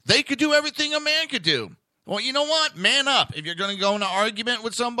 They could do everything a man could do. Well, you know what? Man up. If you're going to go in an argument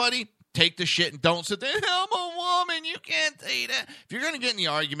with somebody, take the shit and don't sit there. I'm a woman. You can't say that. If you're going to get in the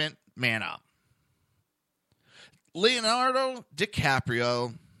argument, man up. Leonardo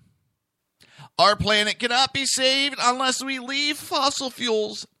DiCaprio. Our planet cannot be saved unless we leave fossil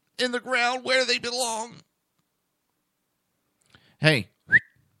fuels in the ground where they belong. Hey.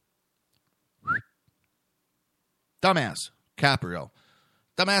 Dumbass Caprio.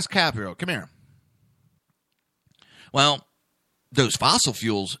 Dumbass Caprio, come here. Well, those fossil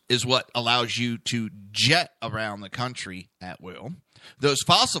fuels is what allows you to jet around the country at will. Those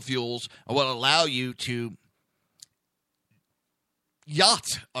fossil fuels are what allow you to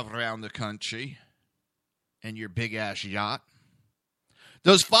yacht around the country in your big-ass yacht.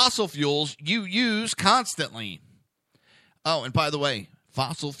 Those fossil fuels you use constantly. Oh, and by the way,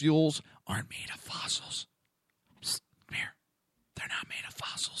 fossil fuels aren't made of fossils. Psst, come here. They're not made of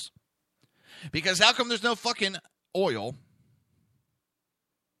fossils. Because how come there's no fucking oil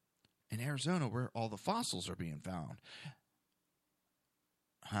in Arizona where all the fossils are being found?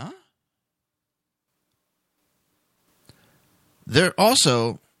 Huh? They're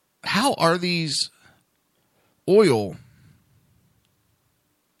also, how are these oil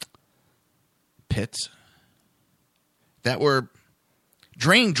pits that were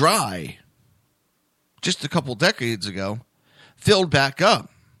drained dry just a couple decades ago filled back up?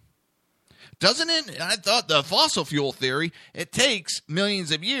 Doesn't it? I thought the fossil fuel theory, it takes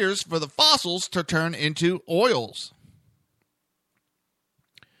millions of years for the fossils to turn into oils.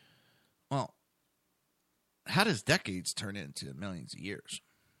 Well, how does decades turn into millions of years?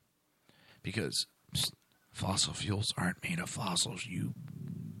 Because fossil fuels aren't made of fossils. You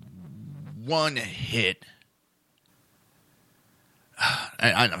one hit.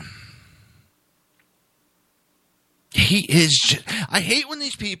 I know. He is just, I hate when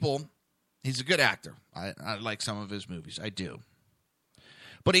these people, he's a good actor. I like some of his movies. I do.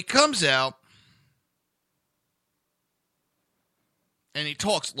 But he comes out and he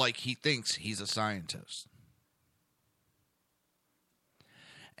talks like he thinks he's a scientist.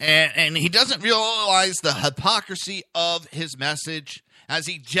 And he doesn't realize the hypocrisy of his message as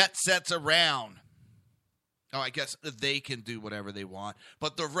he jet sets around. Oh, I guess they can do whatever they want,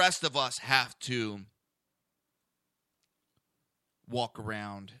 but the rest of us have to walk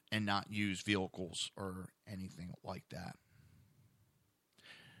around and not use vehicles or anything like that.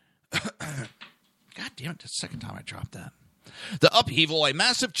 God damn it, that's the second time I dropped that. The upheaval, a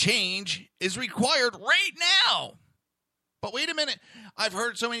massive change, is required right now. But wait a minute. I've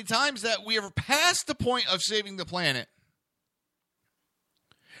heard so many times that we are past the point of saving the planet.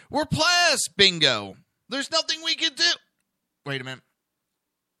 We're past bingo. There's nothing we can do. Wait a minute.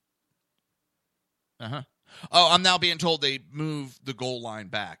 Oh, I'm now being told they moved the goal line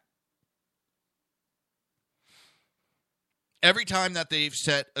back. Every time that they've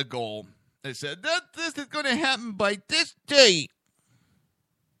set a goal, they said that this is going to happen by this date.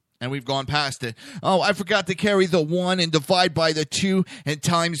 And we've gone past it. Oh, I forgot to carry the 1 and divide by the 2 and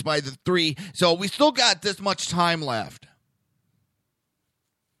times by the 3. So we still got this much time left.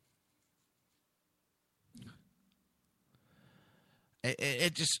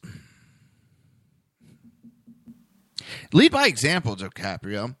 It just... Lead by example,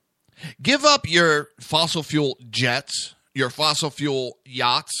 DiCaprio. Give up your fossil fuel jets, your fossil fuel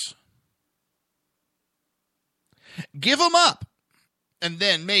yachts. Give them up. And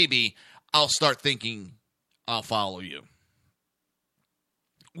then maybe I'll start thinking I'll follow you.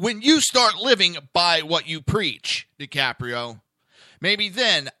 When you start living by what you preach, DiCaprio, maybe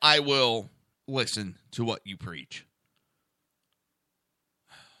then I will listen to what you preach.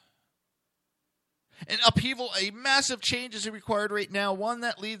 An upheaval, a massive change is required right now, one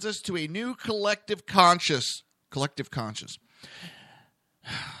that leads us to a new collective conscious.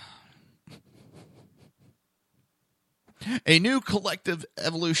 A new collective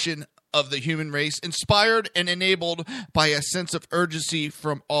evolution of the human race, inspired and enabled by a sense of urgency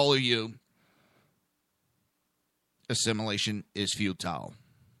from all of you. Assimilation is futile.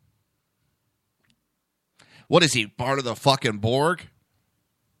 What is he, part of the fucking Borg?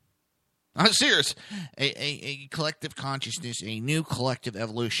 I'm serious. A collective consciousness, a new collective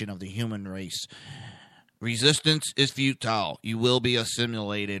evolution of the human race. Resistance is futile. You will be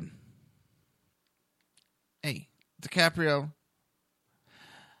assimilated. Hey, DiCaprio,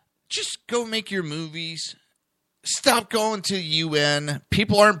 just go make your movies Stop going to UN.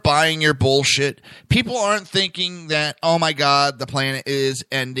 People aren't buying your bullshit. People aren't thinking that, oh my God, the planet is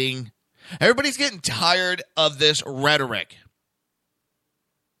ending. Everybody's getting tired of this rhetoric.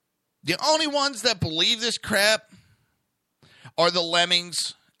 The only ones that believe this crap are the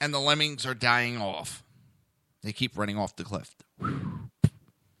lemmings, and the lemmings are dying off. They keep running off the cliff.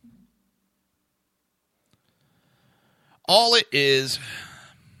 All it is,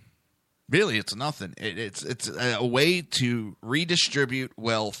 really, it's nothing. It's a way to redistribute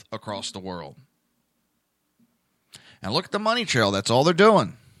wealth across the world. And look at the money trail. That's all they're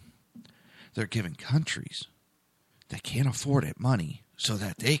doing. They're giving countries that can't afford it money so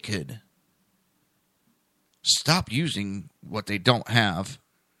that they could stop using what they don't have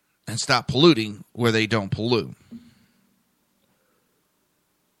and stop polluting where they don't pollute.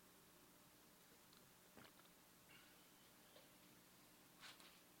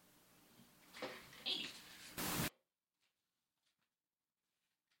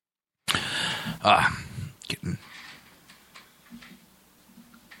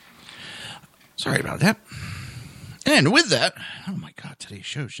 Sorry about that. And with that, oh my God, today's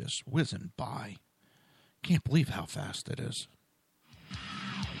show's just whizzing by. Can't believe how fast it is.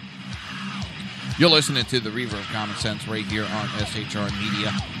 You're listening to the Reaver of Common Sense right here on SHR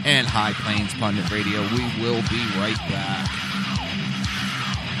Media and High Plains Pundit Radio. We will be right back.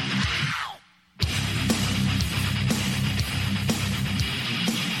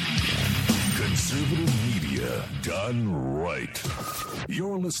 Conservative media done right.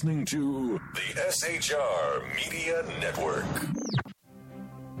 You're listening to the SHR Media Network.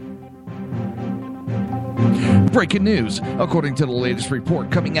 Breaking news. According to the latest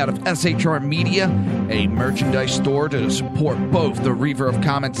report coming out of SHR Media, a merchandise store to support both the Reaver of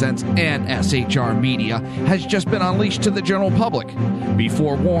Common Sense and SHR Media has just been unleashed to the general public. Be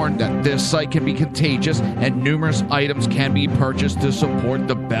forewarned that this site can be contagious and numerous items can be purchased to support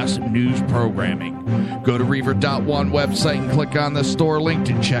the best news programming. Go to Reaver.one website and click on the store link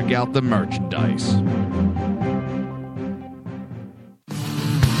to check out the merchandise.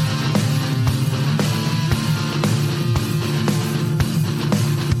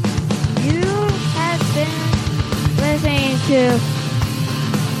 To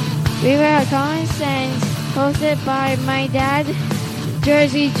Reaver of Common Sense, hosted by my dad,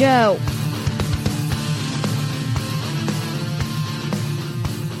 Jersey Joe.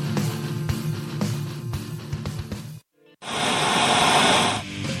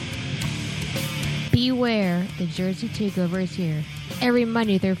 Beware, the Jersey Takeover is here. Every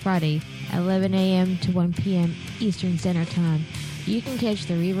Monday through Friday, 11 a.m. to 1 p.m. Eastern Standard Time. You can catch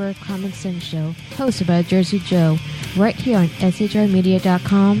the Reaver of Common Sense show, hosted by Jersey Joe, right here on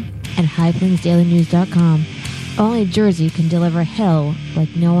SHRmedia.com and HighPlainsDailyNews.com. Only Jersey can deliver hell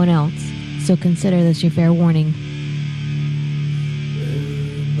like no one else, so consider this your fair warning.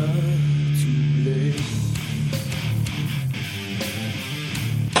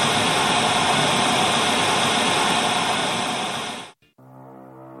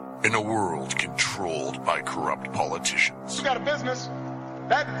 In a world controlled by corrupt politicians. You got a business.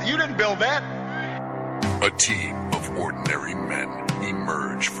 That you didn't build that. A team of ordinary men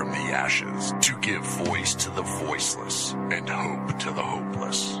emerge from the ashes to give voice to the voiceless and hope to the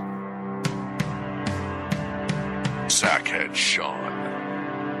hopeless. Sackhead Sean.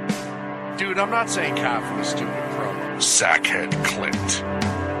 Dude, I'm not saying cough for the stupid promo. Sackhead Clint.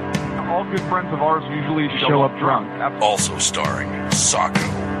 All good friends of ours usually show up drunk. Also starring Sacco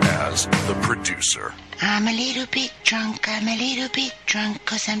as the producer. I'm a little bit drunk, 'cause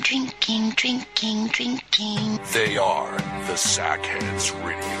I'm drinking. They are the Sackheads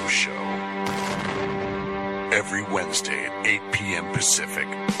Radio Show. Every Wednesday at 8 p.m. Pacific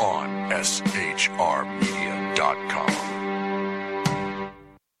on SHRmedia.com.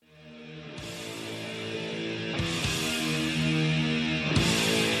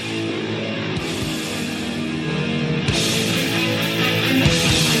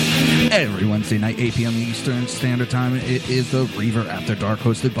 Every Wednesday night, 8 p.m. Eastern Standard Time, it is the Reaver After Dark,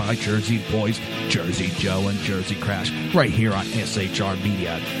 hosted by Jersey Boys, Jersey Joe, and Jersey Crash, right here on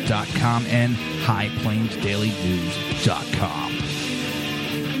SHRmedia.com and HighPlainsDailyNews.com.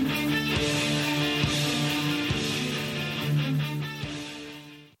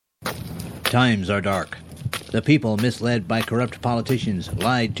 Times are dark. The people misled by corrupt politicians,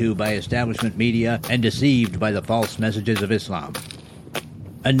 lied to by establishment media, and deceived by the false messages of Islam.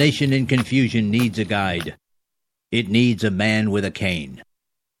 A nation in confusion needs a guide. It needs a man with a cane.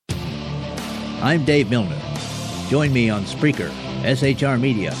 I'm Dave Milner. Join me on Spreaker, SHR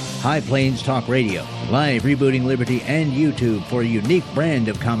Media, High Plains Talk Radio, Live Rebooting Liberty, and YouTube for a unique brand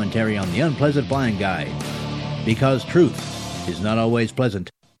of commentary on the Unpleasant Blind Guide. Because truth is not always pleasant.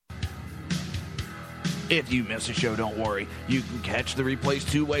 If you miss a show, don't worry. You can catch the replays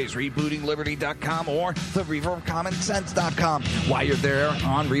two ways, rebootingliberty.com or the reverbcommonsense.com. While you're there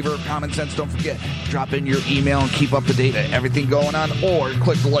on Reverb Common Sense, don't forget, drop in your email and keep up to date on everything going on, or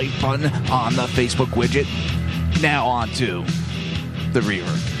click the like button on the Facebook widget. Now on to the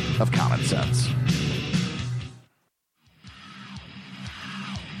Reverb of Common Sense.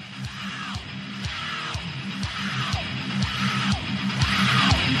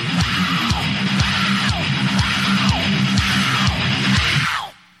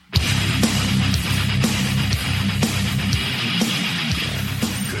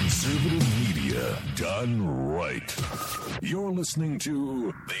 Done right. You're listening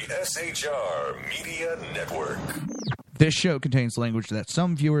to the SHR Media Network. This show contains language that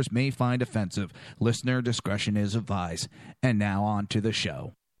some viewers may find offensive. Listener discretion is advised. And now on to the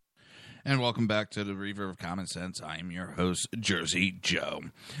show. And welcome back to the Reverb of Common Sense. I am your host, Jersey Joe.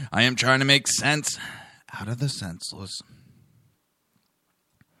 I am trying to make sense out of the senseless.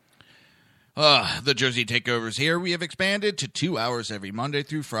 The Jersey Takeovers here. We have expanded to 2 hours every Monday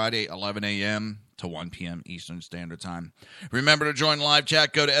through Friday, 11 a.m. to 1 p.m. Eastern Standard Time. Remember to join live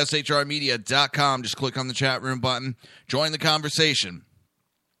chat. Go to shrmedia.com. Just click on the chat room button. Join the conversation.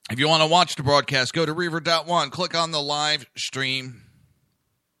 If you want to watch the broadcast, go to Reaver.one. Click on the live stream.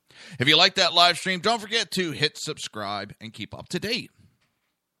 If you like that live stream, don't forget to hit subscribe and keep up to date.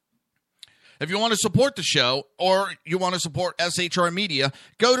 If you want to support the show or you want to support SHR Media,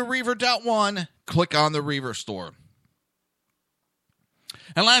 go to Reaver.one, click on the Reaver store.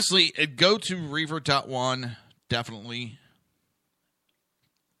 And lastly, go to Reaver.one, definitely.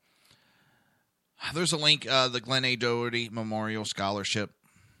 There's a link, the Glenn A. Doherty Memorial Scholarship.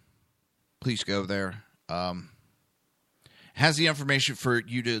 Please go there. Has the information for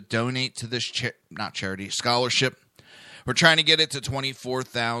you to donate to this, scholarship. We're trying to get it to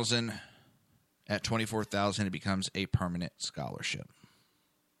 $24,000. At $24,000, it becomes a permanent scholarship.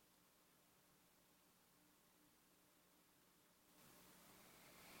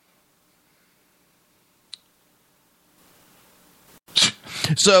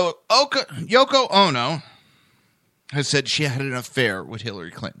 So, Yoko Ono has said she had an affair with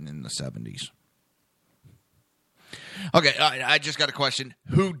Hillary Clinton in the 70s. Okay, I just got a question.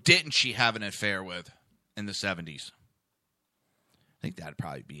 Who didn't she have an affair with in the 70s? I think that'd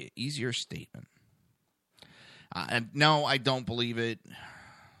probably be an easier statement. No, I don't believe it.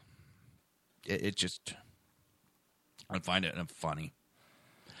 It just, I find it funny.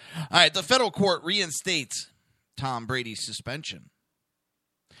 All right, the federal court reinstates Tom Brady's suspension.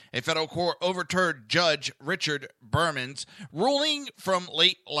 A federal court overturned Judge Richard Berman's ruling from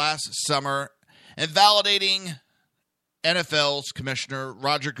late last summer, invalidating NFL's Commissioner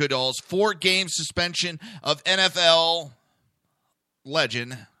Roger Goodell's 4-game suspension of NFL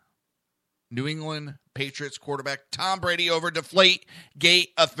legend New England Patriots quarterback Tom Brady over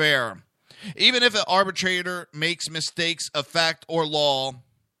Deflategate affair. Even if an arbitrator makes mistakes of fact or law,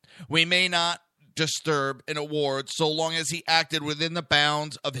 we may not disturb an award so long as he acted within the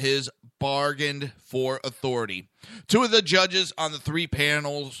bounds of his bargained for authority. 2 of the judges on the 3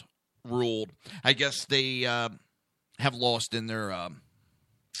 panels ruled. I guess they have lost in their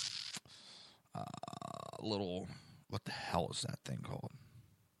little, what the hell is that thing called?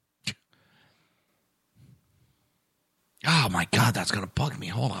 Oh, my God, that's going to bug me.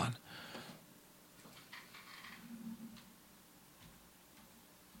 Hold on.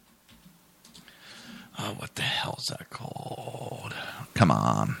 Oh, what the hell is that called? Come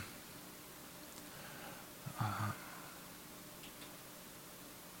on.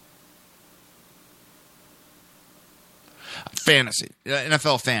 Fantasy.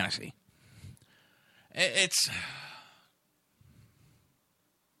 NFL fantasy. It's...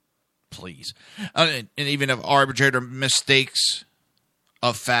 Please. And even if arbitrator mistakes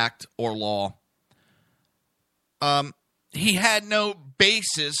of fact or law, he had no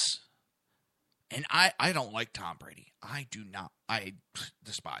basis. And I don't like Tom Brady. I do not. I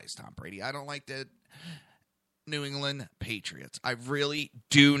despise Tom Brady. I don't like the New England Patriots. I really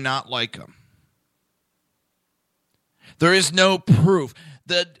do not like them. There is no proof.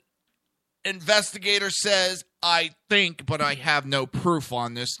 The investigator says, I think, but I have no proof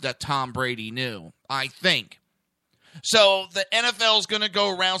on this, that Tom Brady knew. I think. So the NFL is going to go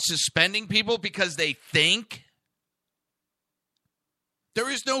around suspending people because they think?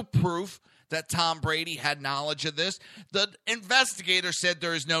 There is no proof that Tom Brady had knowledge of this. The investigator said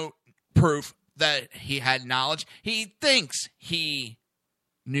there is no proof that he had knowledge. He thinks he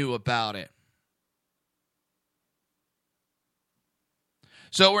knew about it.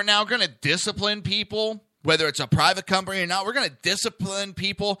 So we're now going to discipline people whether it's a private company or not. We're going to discipline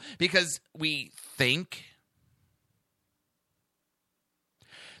people because we think.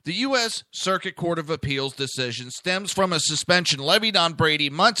 The U.S. Circuit Court of Appeals decision stems from a suspension levied on Brady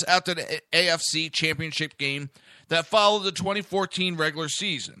months after the AFC Championship game that followed the 2014 regular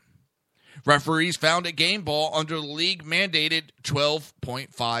season. Referees found a game ball under the league-mandated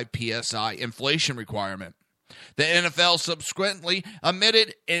 12.5 PSI inflation requirement. The NFL subsequently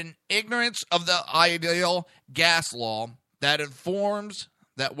admitted in ignorance of the ideal gas law that informs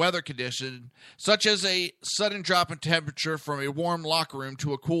that weather condition, such as a sudden drop in temperature from a warm locker room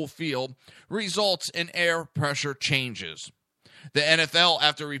to a cool field, results in air pressure changes. The NFL,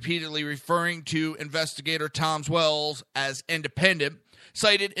 after repeatedly referring to investigator Tom Wells as independent,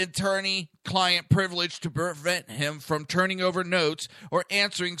 cited attorney-client privilege to prevent him from turning over notes or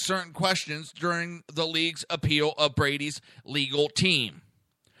answering certain questions during the league's appeal of Brady's legal team.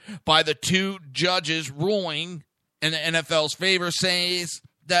 By the two judges ruling in the NFL's favor says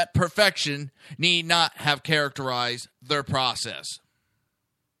that perfection need not have characterized their process.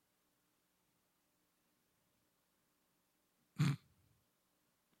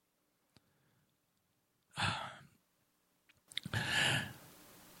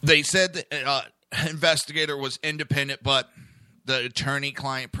 They said the investigator was independent, but the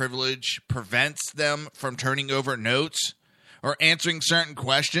attorney-client privilege prevents them from turning over notes or answering certain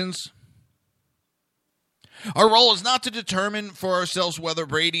questions. Our role is not to determine for ourselves whether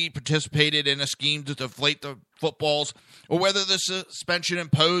Brady participated in a scheme to deflate the footballs or whether the suspension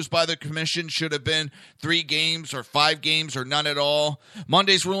imposed by the commission should have been 3 games or 5 games or none at all.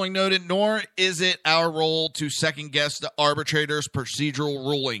 Monday's ruling noted, nor is it our role to second-guess the arbitrator's procedural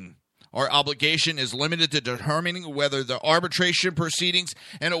ruling. Our obligation is limited to determining whether the arbitration proceedings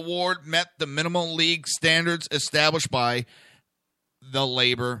and award met the minimum league standards established by the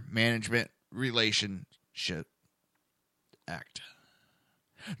Labor Management Relationship Act.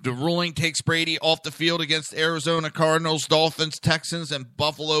 The ruling takes Brady off the field against Arizona Cardinals, Dolphins, Texans, and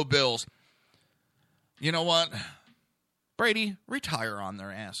Buffalo Bills. You know what? Brady, retire on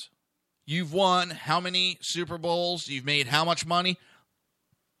their ass. You've won how many Super Bowls? You've made how much money?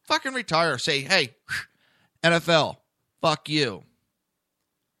 Fucking retire. Say, hey, NFL, fuck you.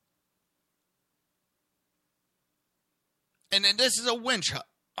 And then this is a winch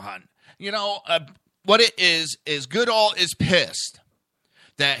hunt. You know, what it is Goodall is pissed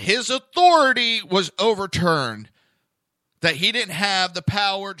that his authority was overturned, that he didn't have the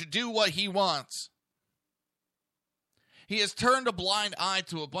power to do what he wants. He has turned a blind eye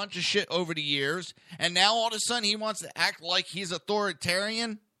to a bunch of shit over the years, and now all of a sudden he wants to act like he's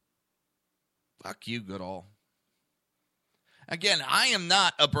authoritarian. Fuck you, Goodall. Again, I am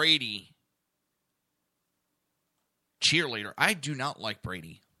not a Brady cheerleader. I do not like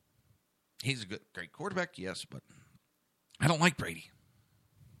Brady. He's a great quarterback, yes, but I don't like Brady.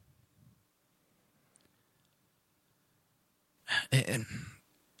 And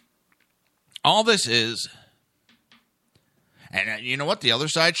all this is, and you know what? The other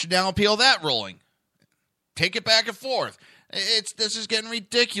side should now appeal that ruling. Take it back and forth. This is getting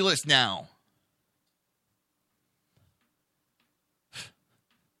ridiculous now.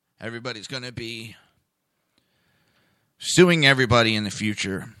 Everybody's going to be suing everybody in the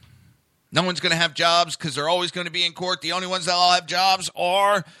future. No one's going to have jobs because they're always going to be in court. The only ones that will have jobs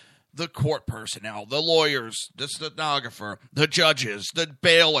are the court personnel, the lawyers, the stenographer, the judges, the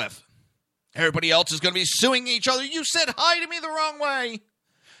bailiff. Everybody else is going to be suing each other. You said hi to me the wrong way.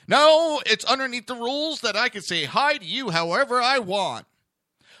 No, it's underneath the rules that I can say hi to you however I want.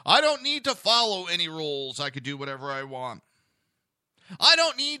 I don't need to follow any rules. I could do whatever I want. I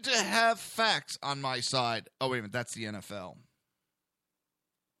don't need to have facts on my side. Oh, wait a minute. That's the NFL.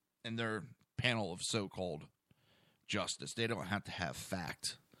 And their panel of so-called justice. They don't have to have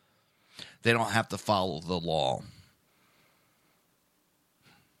fact. They don't have to follow the law.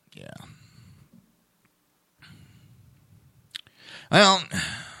 Yeah. Well,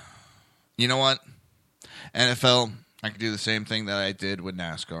 you know what? NFL, I could do the same thing that I did with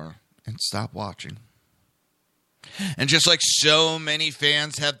NASCAR and stop watching. And just like so many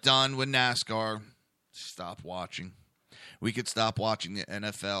fans have done with NASCAR, stop watching. We could stop watching the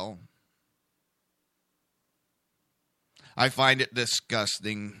NFL. I find it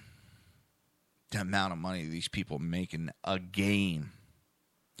disgusting the amount of money these people make in a game.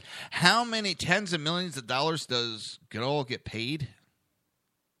 How many tens of millions of dollars does Goodall get paid?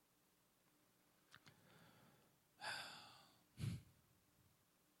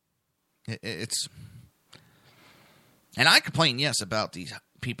 It's... And I complain, yes, about these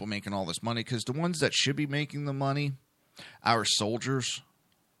people making all this money, because the ones that should be making the money, our soldiers,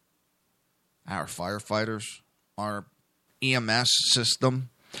 our firefighters, our EMS system.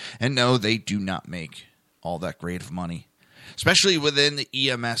 And no, they do not make all that great of money. Especially within the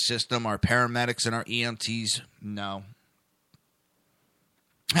EMS system, our paramedics and our EMTs, no.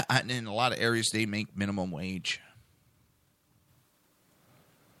 And in a lot of areas, they make minimum wage.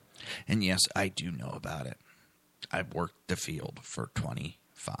 And yes, I do know about it. I've worked the field for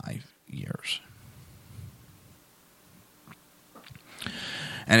 25 years.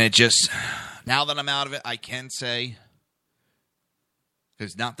 And it just, now that I'm out of it, I can say,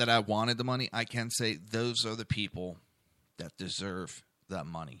 because not that I wanted the money, I can say those are the people that deserve that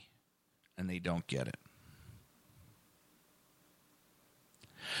money, and they don't get it.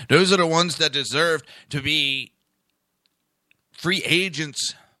 Those are the ones that deserve to be free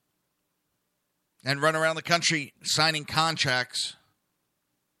agents and run around the country signing contracts,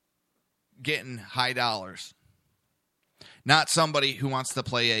 getting high dollars. Not somebody who wants to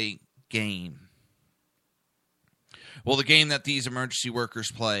play a game. Well, the game that these emergency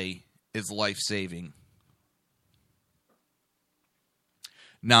workers play is life-saving.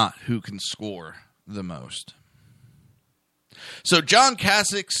 Not who can score the most. So John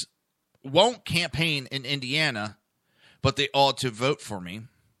Kasich won't campaign in Indiana, but they ought to vote for me.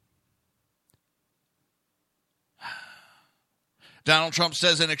 Donald Trump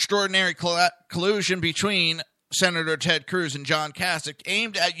says an extraordinary collusion between Senator Ted Cruz and John Kasich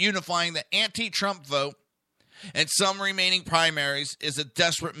aimed at unifying the anti-Trump vote and some remaining primaries is a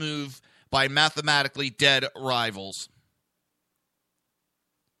desperate move by mathematically dead rivals.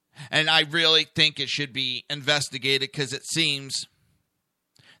 And I really think it should be investigated because it seems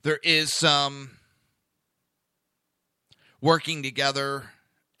there is some working together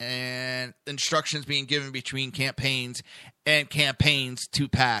and instructions being given between campaigns and campaigns to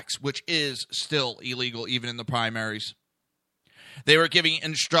PACs, which is still illegal even in the primaries. They were giving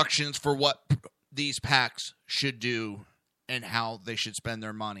instructions for what these PACs should do and how they should spend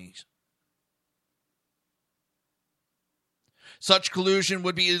their money. Such collusion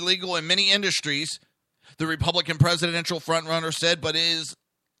would be illegal in many industries, the Republican presidential frontrunner said, but is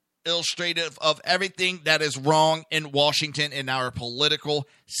illustrative of everything that is wrong in Washington in our political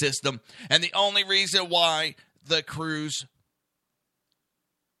system. And the only reason why the Cruz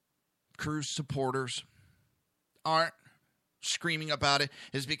supporters aren't screaming about it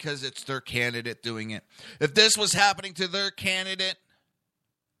is because it's their candidate doing it. If this was happening to their candidate,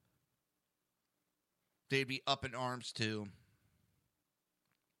 they'd be up in arms too.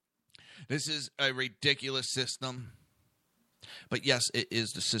 This is a ridiculous system. But yes, it is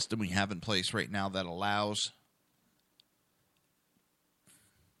the system we have in place right now that allows.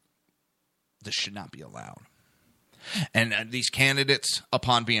 This should not be allowed. And these candidates,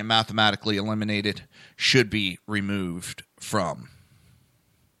 upon being mathematically eliminated, should be removed from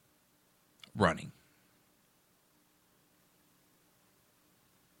running.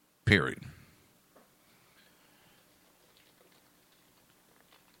 Period.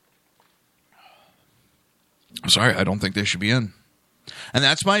 Sorry, I don't think they should be in. And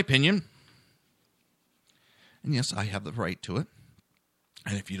that's my opinion. And yes, I have the right to it.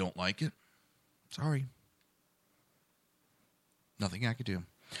 And if you don't like it, sorry. Nothing I could do.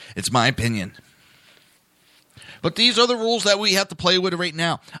 It's my opinion. But these are the rules that we have to play with right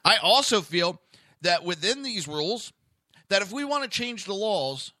now. I also feel that within these rules, that if we want to change the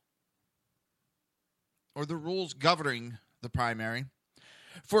laws or the rules governing the primary,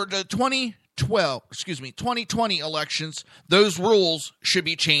 for the 2020 elections, those rules should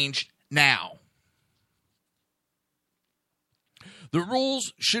be changed now. The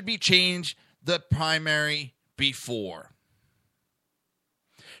rules should be changed the primary before.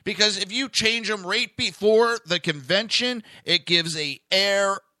 Because if you change them right before the convention, it gives an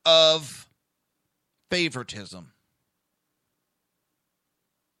air of favoritism.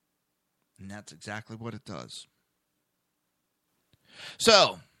 And that's exactly what it does.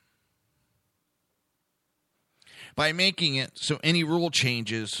 So, by making it so any rule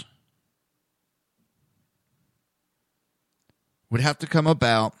changes would have to come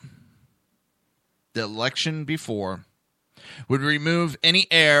about the election before, would remove any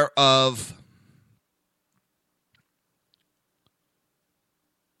air of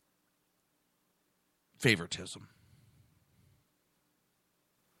favoritism.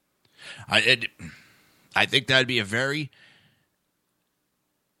 I think that would be a very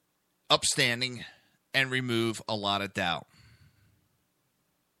upstanding and remove a lot of doubt.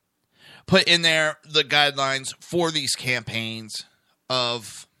 Put in there the guidelines for these campaigns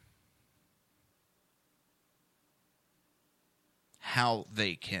of how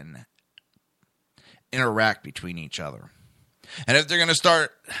they can interact between each other. And if they're going to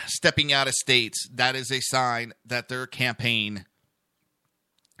start stepping out of states, that is a sign that their campaign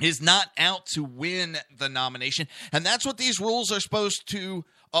is not out to win the nomination. And that's what these rules are supposed to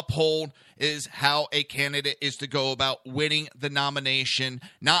uphold, is how a candidate is to go about winning the nomination,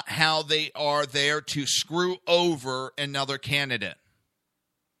 not how they are there to screw over another candidate.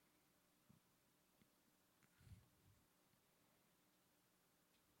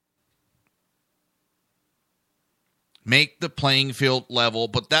 Make the playing field level,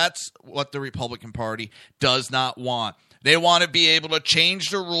 but that's what the Republican Party does not want. They want to be able to change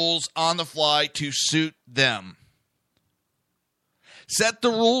the rules on the fly to suit them. Set the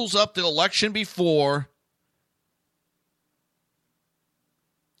rules up the election before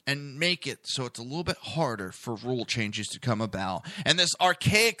and make it so it's a little bit harder for rule changes to come about. And this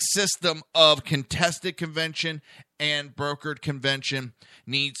archaic system of contested convention and brokered convention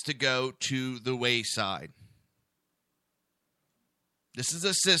needs to go to the wayside. This is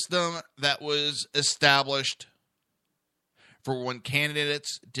a system that was established for when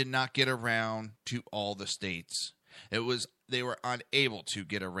candidates did not get around to all the states. They were unable to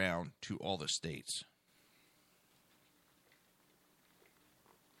get around to all the states.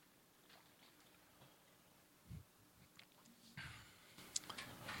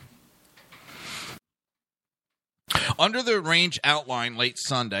 Under the range outline late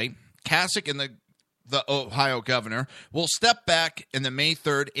Sunday, Kasich and the Ohio governor will step back in the May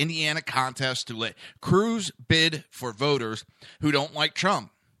 3rd Indiana contest to let Cruz bid for voters who don't like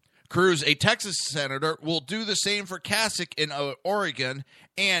Trump. Cruz, a Texas senator, will do the same for Kasich in Oregon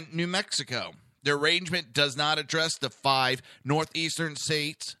and New Mexico. The arrangement does not address the 5 northeastern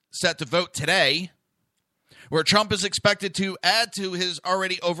states set to vote today, where Trump is expected to add to his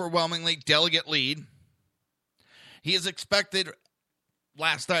already overwhelmingly delegate lead. He is expected,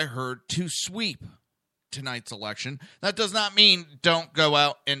 last I heard, to sweep tonight's election. That does not mean don't go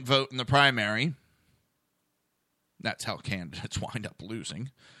out and vote in the primary. That's how candidates wind up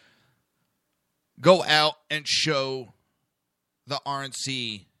losing. Go out and show the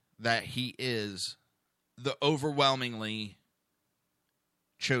RNC that he is the overwhelmingly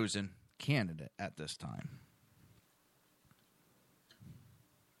chosen candidate at this time.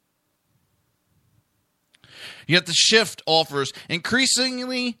 Yet the shift offers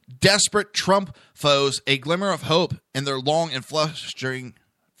increasingly desperate Trump foes a glimmer of hope in their long and flustering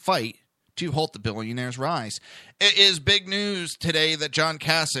fight to halt the billionaire's rise. It is big news today that John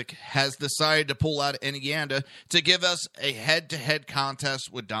Kasich has decided to pull out of Indiana to give us a head-to-head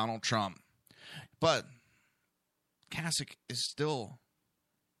contest with Donald Trump. But Kasich is still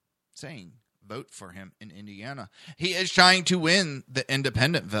saying vote for him in Indiana. He is trying to win the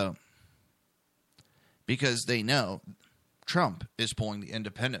independent vote, because they know Trump is pulling the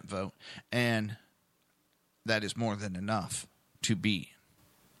independent vote, and that is more than enough to beat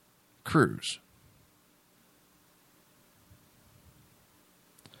Cruz.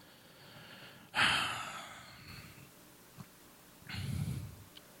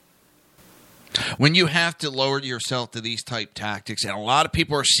 When you have to lower yourself to these type tactics, and a lot of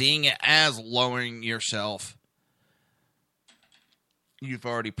people are seeing it as lowering yourself, you've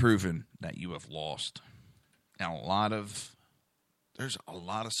already proven that you have lost. And there's a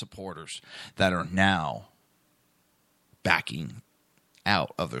lot of supporters that are now backing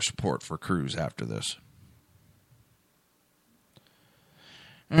out of their support for Cruz after this.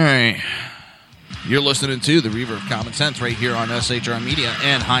 All right. You're listening to the Reaver of Common Sense right here on SHR Media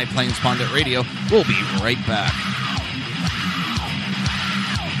and High Plains Pundit Radio. We'll be right back.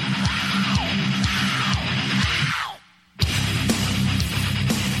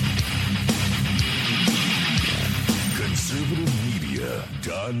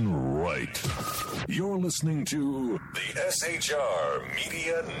 Done right. You're listening to the SHR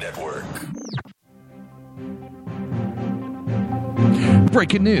Media Network.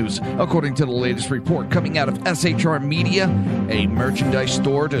 Breaking news. According to the latest report coming out of SHR Media, a merchandise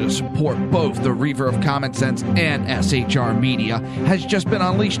store to support both the Reaver of Common Sense and SHR Media has just been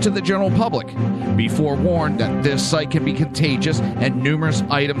unleashed to the general public. Be forewarned that this site can be contagious and numerous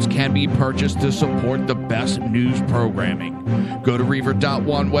items can be purchased to support the best news programming. Go to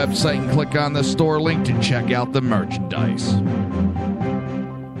Reaver.one website and click on the store link to check out the merchandise.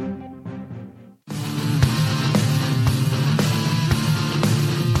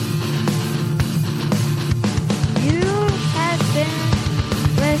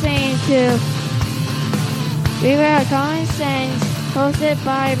 To Reaver of Common Sense, hosted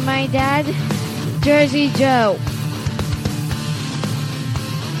by my dad, Jersey Joe.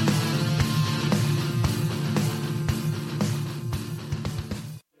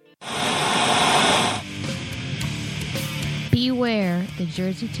 Beware, the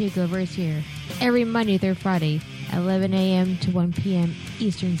Jersey Takeover is here. Every Monday through Friday, 11 a.m. to 1 p.m.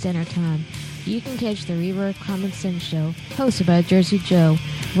 Eastern Standard Time. You can catch the Reverb Common Sense Show, hosted by Jersey Joe,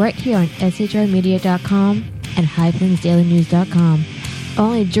 right here on shrmedia.com and highplainsdailynews.com.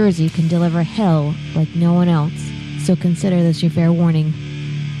 Only Jersey can deliver hell like no one else, so consider this your fair warning.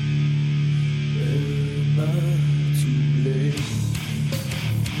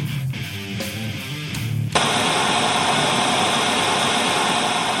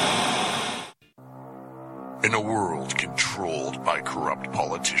 In a world controlled by corrupt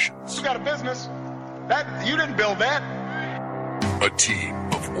politicians, You got a business. That you didn't build that. a team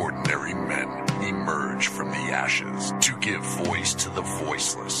of ordinary men emerge from the ashes to give voice to the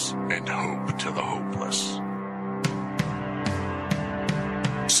voiceless and hope to the hopeless.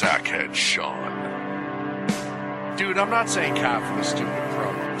 Sackhead Sean, Dude, I'm not saying cop for the stupid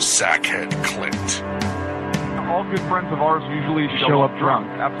pro. Sackhead Clint, All good friends of ours usually show up drunk.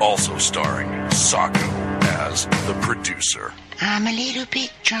 also starring Sacco as the producer. I'm a little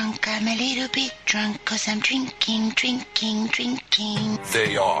bit drunk, I'm a little bit drunk, 'cause I'm drinking, drinking, drinking.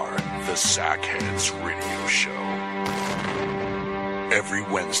 They are the Sackheads Radio Show. Every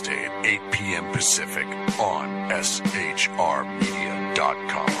Wednesday at 8 p.m. Pacific on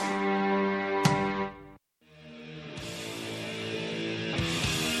shrmedia.com.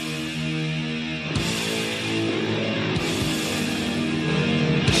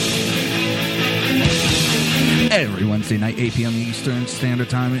 Every Wednesday night, 8 p.m. Eastern Standard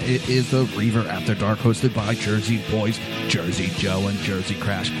Time, it is the Reaver After Dark, hosted by Jersey Boys, Jersey Joe, and Jersey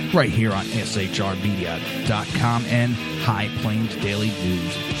Crash, right here on shrmedia.com and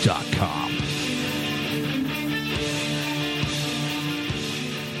highplainsdailynews.com.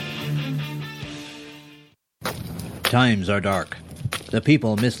 Times are dark. The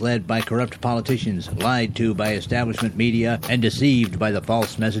people misled by corrupt politicians, lied to by establishment media, and deceived by the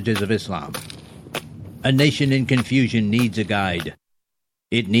false messages of Islam. A nation in confusion needs a guide.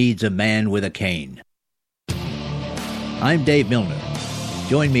 It needs a man with a cane. I'm Dave Milner.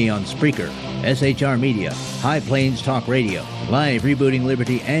 Join me on Spreaker, SHR Media, High Plains Talk Radio, Live Rebooting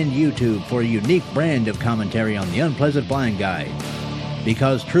Liberty, and YouTube for a unique brand of commentary on the unpleasant blind guide.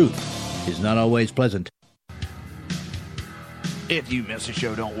 Because truth is not always pleasant. If you miss a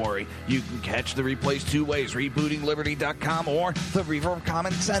show, don't worry. You can catch the replays two ways, rebootingliberty.com or the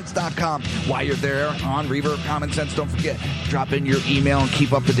reverbcommonsense.com. While you're there on Reverb Common Sense, don't forget, drop in your email and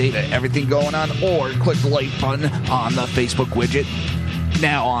keep up to date on everything going on, or click the like button on the Facebook widget.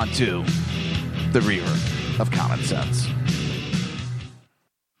 Now on to the Reverb of Common Sense.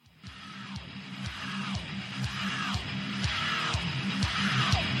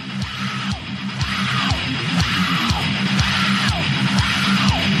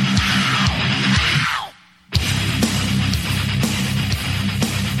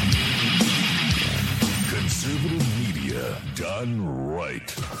 Done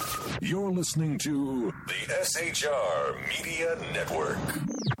right. You're listening to the SHR Media Network.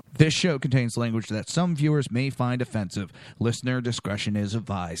 This show contains language that some viewers may find offensive. Listener discretion is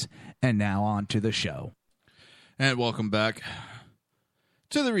advised. And now on to the show. And welcome back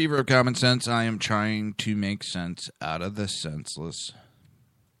to the Reverb Common Sense. I am trying to make sense out of the senseless.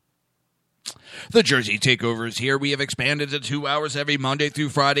 The Jersey Takeover is here. We have expanded to 2 hours every Monday through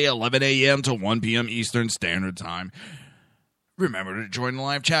Friday, 11 a.m. to 1 p.m. Eastern Standard Time. Remember to join the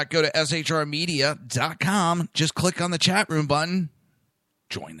live chat. Go to shrmedia.com. Just click on the chat room button.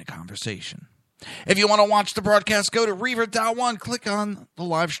 Join the conversation. If you want to watch the broadcast, go to Reaver.one. Click on the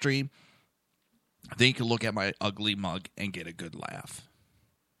live stream. Then you can look at my ugly mug and get a good laugh.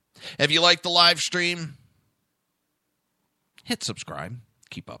 If you like the live stream, hit subscribe.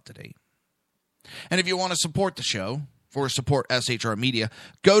 Keep up to date. And if you want to support the show, for support SHR Media,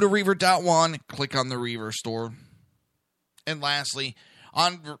 go to Reaver.one. Click on the Reaver store. And lastly,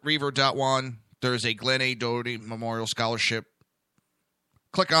 on Reaver.one, there's a Glenn A. Doherty Memorial Scholarship.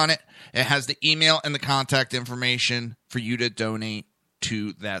 Click on it. It has the email and the contact information for you to donate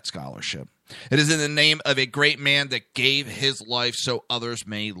to that scholarship. It is in the name of a great man that gave his life so others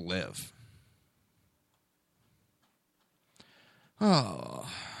may live. Oh,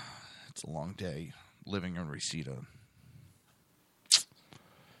 it's a long day living in Reseda.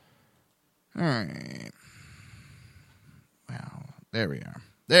 All right. Wow. There we are.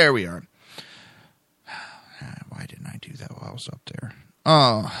 There we are. Why didn't I do that while I was up there?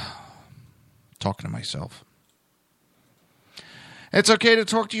 Oh, talking to myself. It's okay to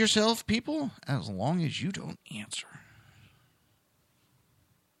talk to yourself, people, as long as you don't answer.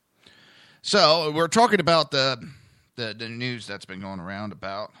 So, we're talking about the news that's been going around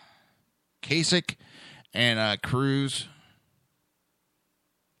about Kasich and Cruz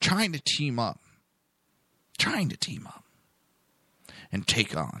trying to team up and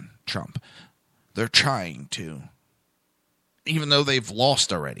take on Trump. They're trying to, even though they've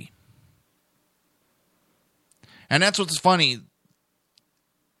lost already. And that's what's funny.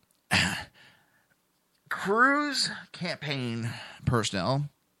 Cruz campaign personnel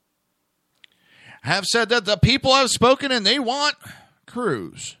have said that the people have spoken and they want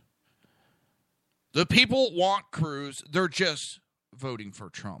Cruz. The people want Cruz. They're just voting for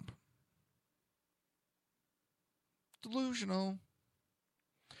Trump. Delusional.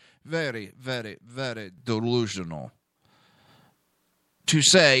 Very, very, very delusional to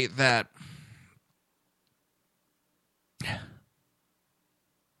say that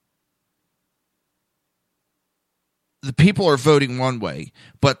the people are voting one way,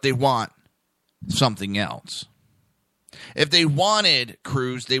 but they want something else. If they wanted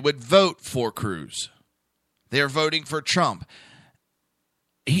Cruz, they would vote for Cruz. They're voting for Trump.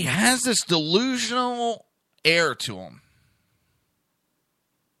 He has this delusional air to him.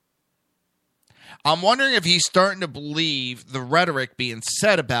 I'm wondering if he's starting to believe the rhetoric being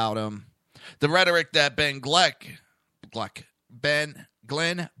said about him, the rhetoric that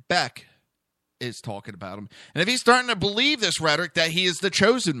Glenn Beck is talking about him. And if he's starting to believe this rhetoric that he is the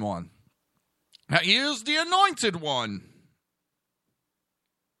chosen one, that he is the anointed one.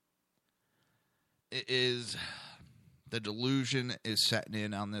 It is, the delusion is setting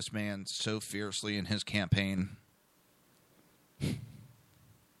in on this man so fiercely in his campaign.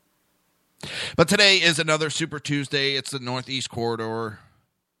 But today is another Super Tuesday. It's the Northeast Corridor.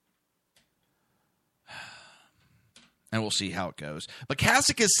 And we'll see how it goes. But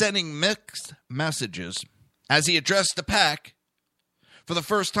Kasich is sending mixed messages as he addressed the pack for the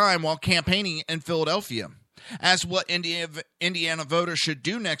first time while campaigning in Philadelphia. As what Indiana voters should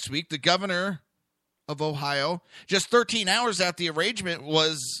do next week, the governor of Ohio, just 13 hours after the arrangement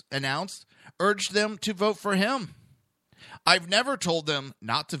was announced, urged them to vote for him. I've never told them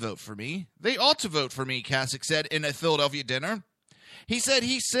not to vote for me. They ought to vote for me, Kasich said in a Philadelphia dinner. He said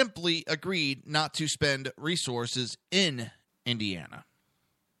he simply agreed not to spend resources in Indiana.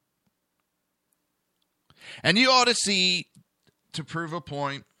 And you ought to see, to prove a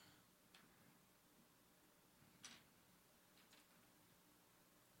point,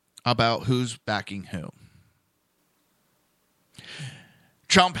 about who's backing who.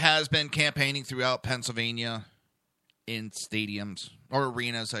 Trump has been campaigning throughout Pennsylvania in stadiums, or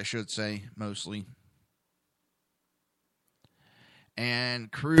arenas, I should say, mostly.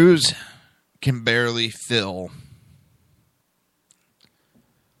 And Cruz can barely fill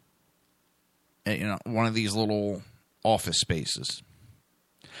one of these little office spaces.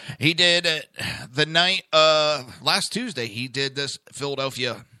 He did the night last Tuesday. He did this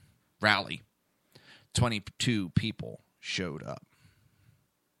Philadelphia rally. 22 people showed up.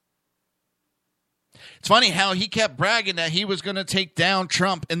 It's funny how he kept bragging that he was going to take down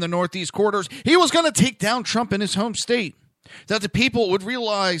Trump in the Northeast corridors. He was going to take down Trump in his home state. That the people would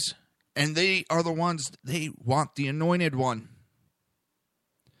realize, and they are the ones, they want the anointed one.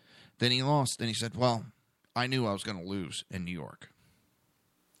 Then he lost, and he said, well, I knew I was going to lose in New York.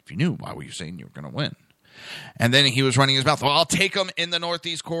 If you knew, why were you saying you were going to win? And then he was running his mouth. Well, I'll take them in the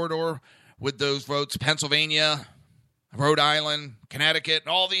Northeast corridor with those votes. Pennsylvania, Rhode Island, Connecticut,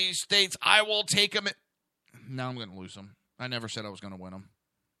 and all these states. I will take them. Now I'm going to lose them. I never said I was going to win them.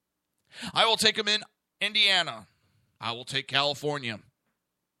 I will take them in Indiana. I will take California.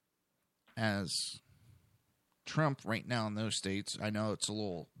 As Trump right now in those states, I know it's a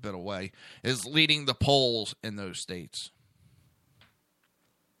little bit away, is leading the polls in those states.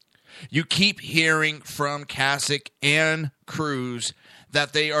 You keep hearing from Kasich and Cruz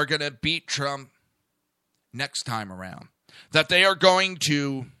that they are going to beat Trump next time around. That they are going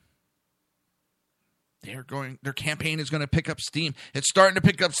to, their campaign is going to pick up steam. It's starting to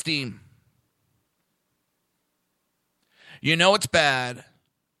pick up steam. You know it's bad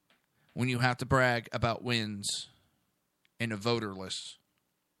when you have to brag about wins in a voterless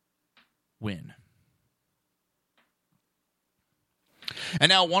win. And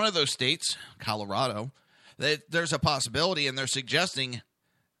now one of those states, Colorado, there's a possibility, and they're suggesting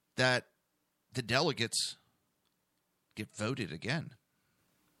that the delegates get voted again.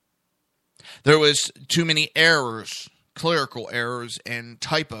 There was too many errors, clerical errors and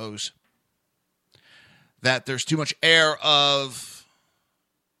typos, that there's too much air of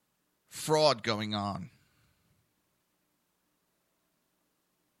fraud going on.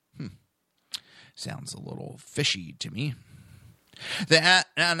 Sounds a little fishy to me. The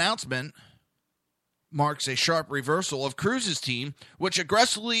announcement marks a sharp reversal of Cruz's team, which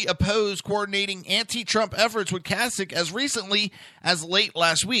aggressively opposed coordinating anti-Trump efforts with Kasich as recently as late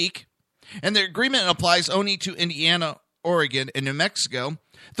last week. And the agreement applies only to Indiana, Oregon, and New Mexico,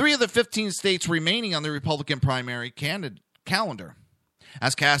 3 of the 15 states remaining on the Republican primary calendar.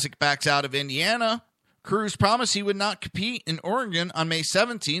 As Kasich backs out of Indiana, Cruz promised he would not compete in Oregon on May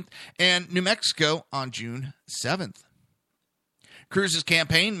 17th and New Mexico on June 7th. Cruz's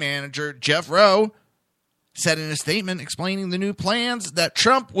campaign manager, Jeff Rowe, said in a statement explaining the new plans that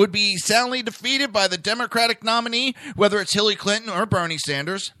Trump would be soundly defeated by the Democratic nominee, whether it's Hillary Clinton or Bernie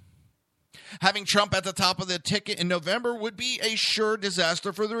Sanders. Having Trump at the top of the ticket in November would be a sure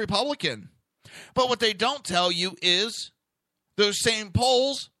disaster for the Republican. But what they don't tell you is those same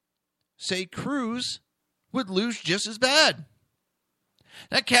polls say Cruz would lose just as bad.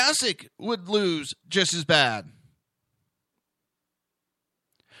 That Kasich would lose just as bad.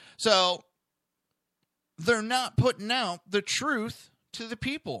 So they're not putting out the truth to the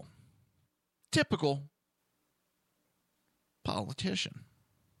people. Typical politician.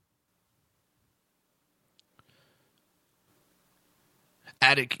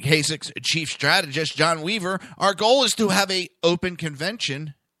 Added Kasich's chief strategist, John Weaver, our goal is to have an open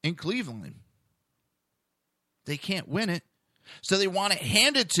convention in Cleveland. They can't win it, so they want it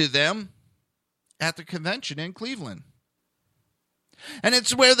handed to them at the convention in Cleveland. And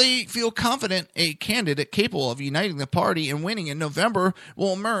it's where they feel confident a candidate capable of uniting the party and winning in November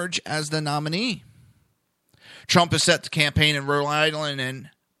will emerge as the nominee. Trump is set to campaign in Rhode Island and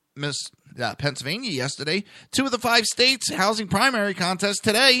Pennsylvania yesterday. 2 of the 5 states housing primary contests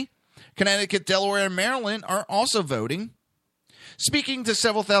today. Connecticut, Delaware, and Maryland are also voting. Speaking to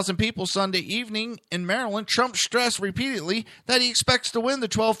several thousand people Sunday evening in Maryland, Trump stressed repeatedly that he expects to win the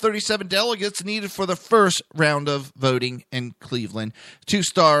 1237 delegates needed for the first round of voting in Cleveland to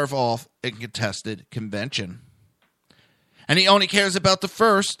stave off a contested convention. And he only cares about the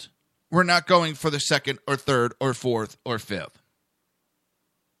first. We're not going for the second or third or fourth or fifth.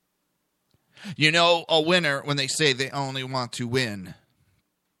 You know a winner when they say they only want to win.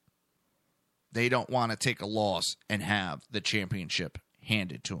 They don't want to take a loss and have the championship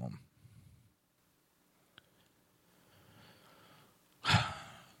handed to them.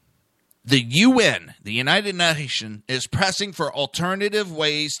 The UN, the United Nations, is pressing for alternative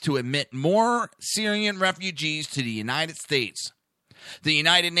ways to admit more Syrian refugees to the United States. The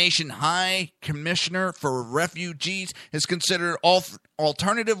United Nations High Commissioner for Refugees has considered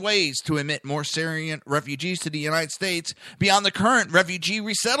alternative ways to admit more Syrian refugees to the United States beyond the current refugee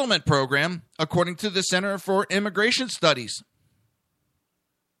resettlement program, according to the Center for Immigration Studies.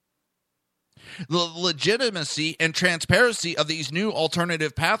 The legitimacy and transparency of these new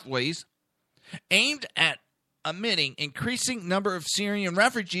alternative pathways aimed at admitting increasing number of Syrian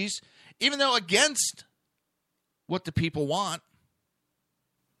refugees, even though against what the people want,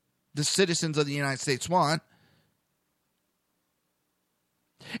 the citizens of the United States want,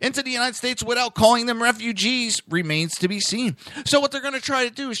 into the United States without calling them refugees remains to be seen. So what they're going to try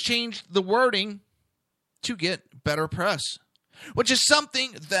to do is change the wording to get better press, which is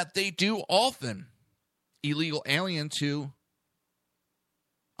something that they do often. Illegal alien to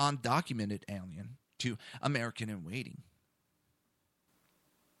undocumented alien to American in waiting.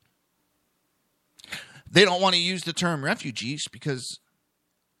 They don't want to use the term refugees because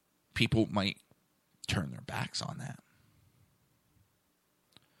people might turn their backs on that.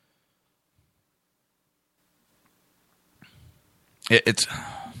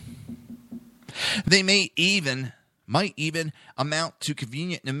 They might even amount to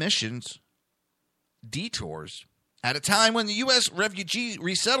convenient emissions detours at a time when the U.S. refugee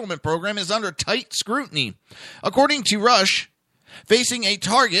resettlement program is under tight scrutiny. According to Rush, facing a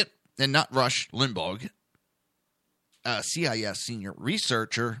target, and not Rush Limbaugh, CIS senior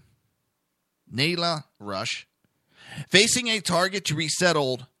researcher Nayla Rush, facing a target to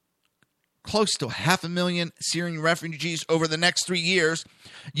resettle close to 500,000 Syrian refugees over the next 3 years,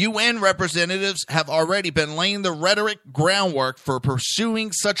 UN representatives have already been laying the rhetoric groundwork for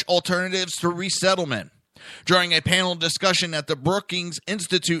pursuing such alternatives to resettlement. During a panel discussion at the Brookings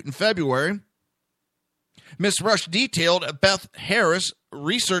Institute in February, Ms. Rush detailed Beth Harris,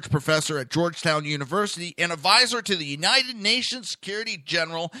 research professor at Georgetown University and advisor to the United Nations Secretary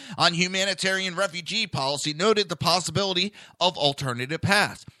General on humanitarian refugee policy, noted the possibility of alternative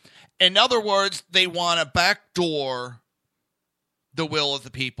paths. In other words, they want to backdoor the will of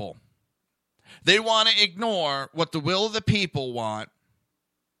the people. They want to ignore what the will of the people want,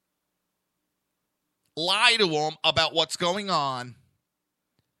 lie to them about what's going on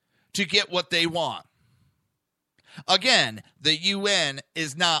to get what they want. Again, the UN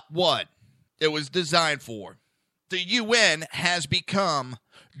is not what? it was designed for. The UN has become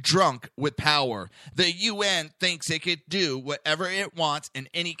drunk with power. The UN thinks it could do whatever it wants in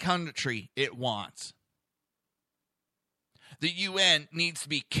any country it wants. The UN needs to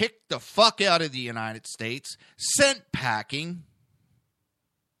be kicked the fuck out of the United States, sent packing.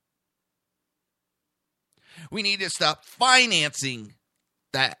 We need to stop financing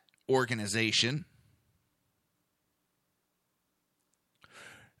that organization.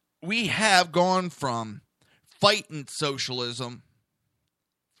 We have gone from fighting socialism,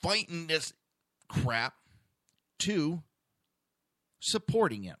 fighting this crap, to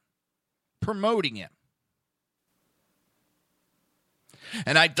supporting it, promoting it.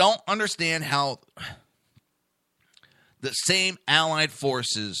 And I don't understand how the same allied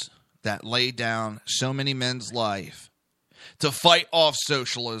forces that laid down so many men's life to fight off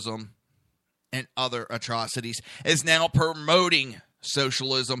socialism and other atrocities is now promoting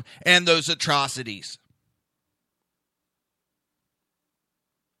socialism and those atrocities.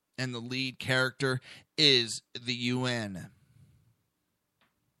 And the lead character is the UN.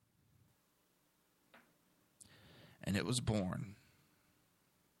 And it was born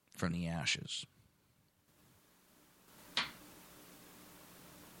from the ashes.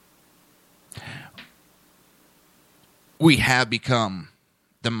 We have become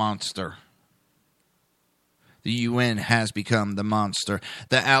the monster. The UN has become the monster.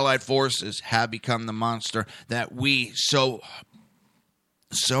 The Allied forces have become the monster that we so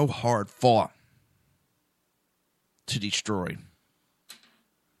hard fought to destroy.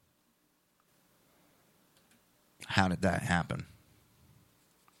 How did that happen?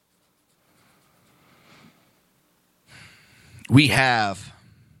 We have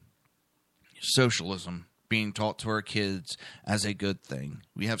socialism being taught to our kids as a good thing.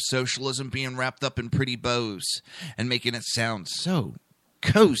 We have socialism being wrapped up in pretty bows and making it sound so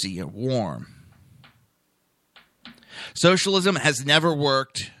cozy and warm. Socialism has never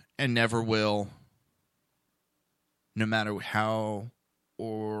worked and never will, no matter how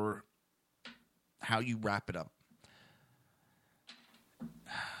you wrap it up.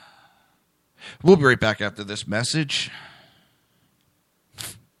 We'll be right back after this message.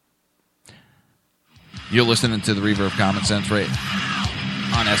 You're listening to the Reaver of Common Sense right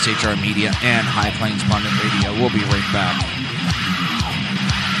on SHR Media and High Plains Pundit Radio. We'll be right back.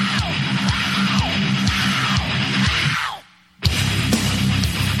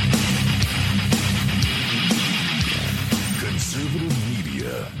 Conservative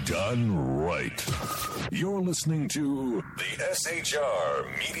media done right. You're listening to the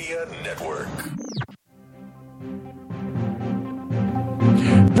SHR Media Network.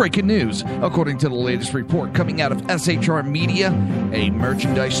 Breaking news. According to the latest report coming out of SHR Media, a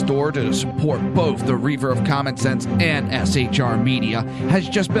merchandise store to support both the Reaver of Common Sense and SHR Media has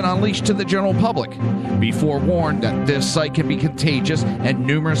just been unleashed to the general public. Be forewarned that this site can be contagious and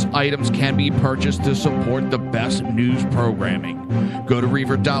numerous items can be purchased to support the best news programming. Go to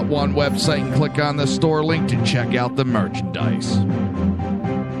Reaver.one website and click on the store link to check out the merchandise.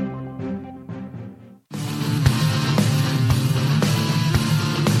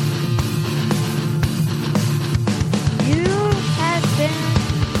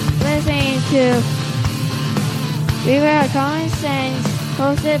 To Reaver of Common Sense,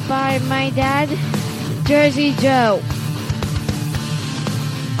 hosted by my dad, Jersey Joe.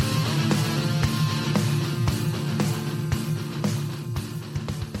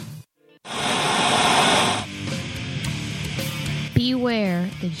 Beware,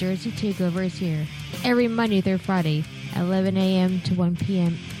 the Jersey Takeover is here. Every Monday through Friday, 11 a.m. to 1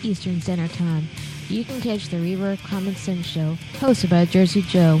 p.m. Eastern Standard Time. You can catch the Reaver of Common Sense show, hosted by Jersey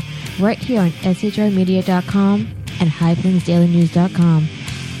Joe, right here on SHRmedia.com and HighPlainsDailyNews.com.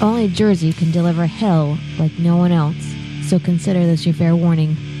 Only Jersey can deliver hell like no one else, so consider this your fair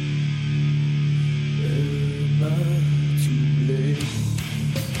warning.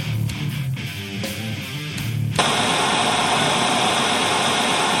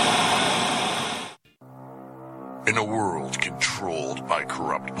 In a world controlled by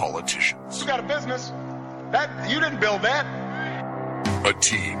corrupt politicians, You got a business. That you didn't build that. a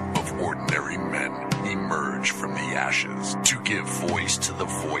team of ordinary men emerge from the ashes to give voice to the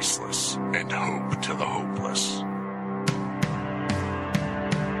voiceless and hope to the hopeless.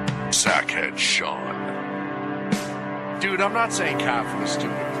 Sackhead Sean. Dude, I'm not saying cop for the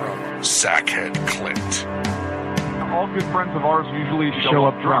stupid program. Sackhead Clint. All good friends of ours usually show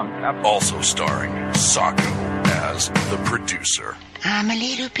up drunk. Also starring Sacco as the producer. I'm a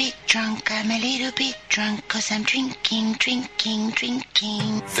little bit drunk, 'cause I'm drinking.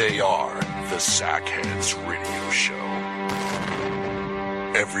 They are the Sackheads Radio Show.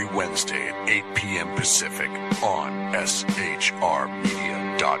 every Wednesday at 8 p.m. Pacific on shrmedia.com.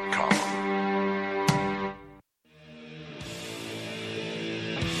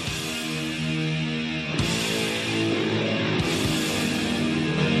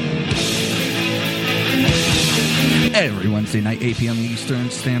 Every Wednesday night, 8 p.m. Eastern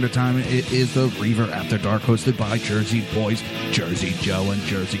Standard Time, it is the Reaver After Dark, hosted by Jersey Boys, Jersey Joe, and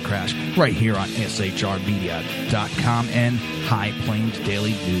Jersey Crash, right here on shrmedia.com and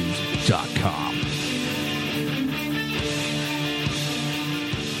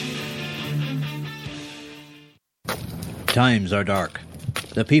highplainsdailynews.com. Times are dark.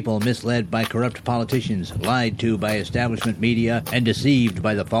 The people misled by corrupt politicians, lied to by establishment media, and deceived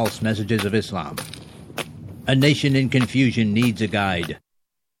by the false messages of Islam. A nation in confusion needs a guide.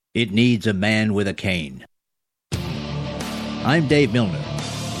 It needs a man with a cane. I'm Dave Milner.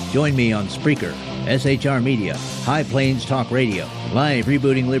 Join me on Spreaker, SHR Media, High Plains Talk Radio, Live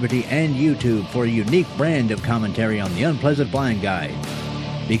Rebooting Liberty, and YouTube for a unique brand of commentary on the unpleasant blind guide.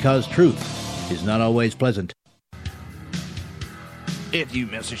 Because truth is not always pleasant. If you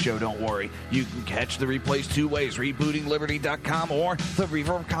miss a show, don't worry. You can catch the replays two ways, rebootingliberty.com or the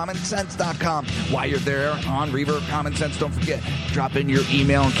reverbcommonsense.com. While you're there on Reverb Common Sense, don't forget, drop in your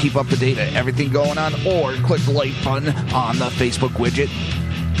email and keep up to date with everything going on, or click the like button on the Facebook widget.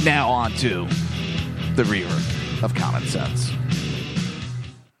 Now on to the Reverb of Common Sense.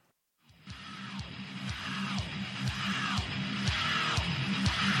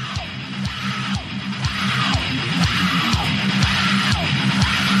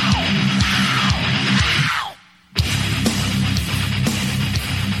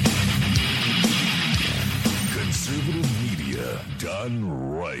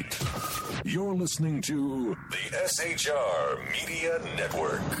 Done right. You're listening to the SHR Media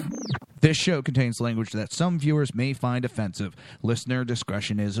Network. This show contains language that some viewers may find offensive. Listener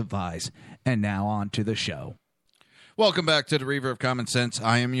discretion is advised. And now on to the show. Welcome back to the Reaver of Common Sense.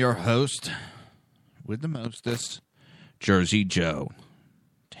 I am your host with the mostest, Jersey Joe.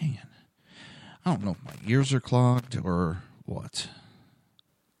 Dang it. I don't know if my ears are clogged or what.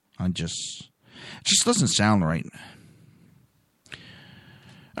 It just doesn't sound right.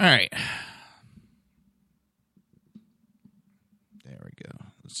 All right. There we go.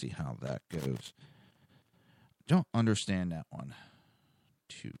 Let's see how that goes. Don't understand that one.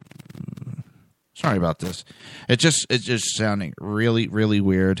 Sorry about this. It's just sounding really, really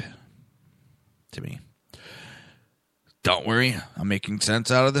weird to me. Don't worry, I'm making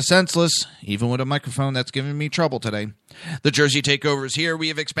sense out of the senseless, even with a microphone that's giving me trouble today. The Jersey Takeover is here. We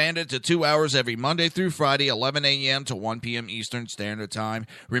have expanded to 2 hours every Monday through Friday, 11 a.m. to 1 p.m. Eastern Standard Time.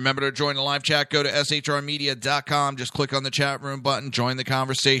 Remember to join the live chat. Go to shrmedia.com. Just click on the chat room button. Join the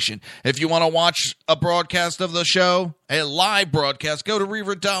conversation. If you want to watch a broadcast of the show, a live broadcast, go to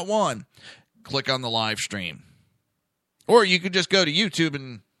Reaver.one. Click on the live stream. Or you could just go to YouTube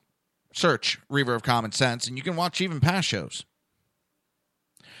and search Reaver of Common Sense, and you can watch even past shows.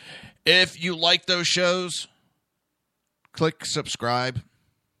 If you like those shows, click subscribe.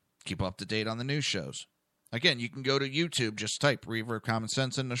 Keep up to date on the new shows. Again, you can go to YouTube, just type Reaver of Common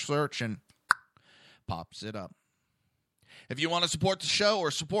Sense in the search, and pops it up. If you want to support the show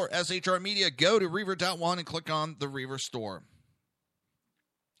or support SHR Media, go to Reaver.one and click on the Reaver store.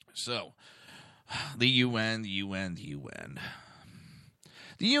 So, the UN.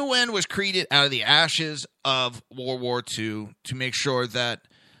 The UN was created out of the ashes of World War II to make sure that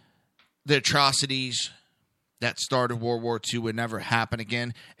the atrocities that started World War II would never happen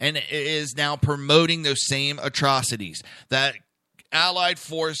again. And it is now promoting those same atrocities. That Allied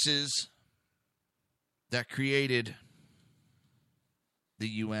forces that created the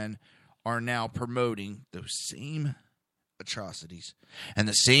UN are now promoting those same atrocities. And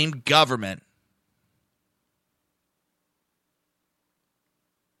the same government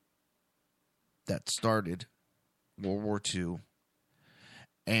that started World War II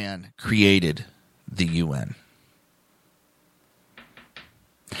and created the UN.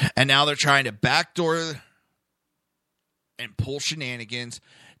 And now they're trying to backdoor and pull shenanigans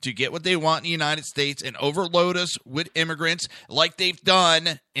to get what they want in the United States and overload us with immigrants like they've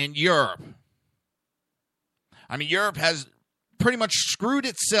done in Europe. I mean, Europe has pretty much screwed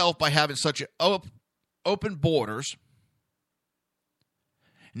itself by having such open borders.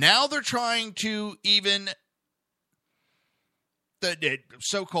 Now they're trying to even the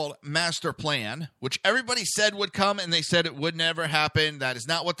so-called master plan, which everybody said would come, and they said it would never happen. That is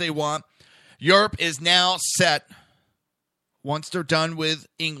not what they want. Europe is now set, once they're done with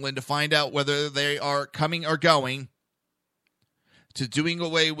England, to find out whether they are coming or going, to doing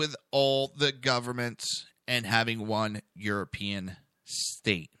away with all the governments and having one European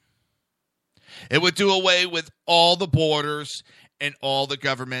state. It would do away with all the borders and all the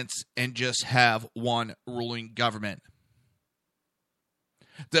governments and just have one ruling government.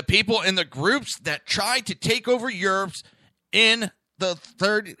 The people in the groups that tried to take over Europe in the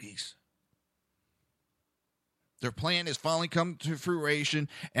 30s, their plan is finally come to fruition,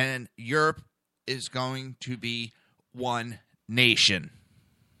 and Europe is going to be one nation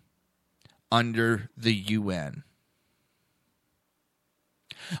under the UN.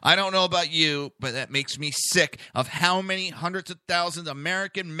 I don't know about you, but that makes me sick of how many hundreds of thousands of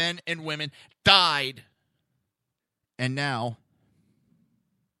American men and women died. And now,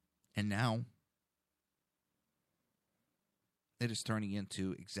 it is turning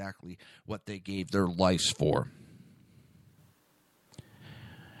into exactly what they gave their lives for.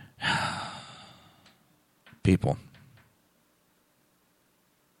 People.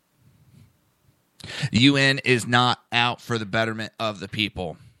 The UN is not out for the betterment of the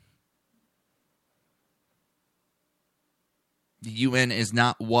people. The UN is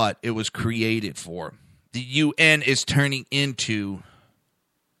not what it was created for. The UN is turning into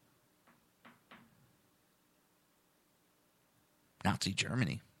Nazi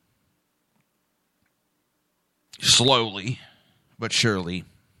Germany. Slowly, but surely,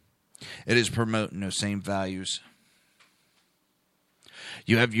 it is promoting those same values.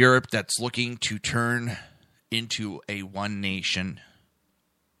 You have Europe that's looking to turn into a one nation,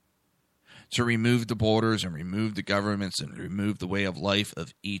 to remove the borders and remove the governments and remove the way of life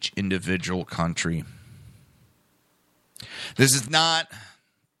of each individual country. This is not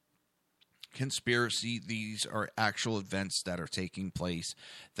conspiracy. These are actual events that are taking place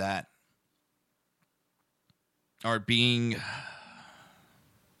that are being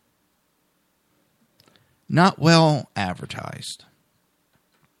not well advertised.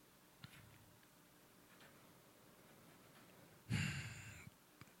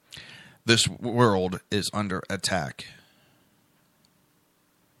 This world is under attack.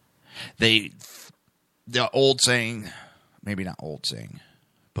 The old saying, maybe not old saying,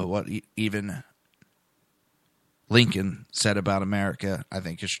 but what even Lincoln said about America, I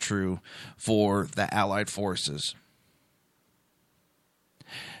think is true for the Allied forces.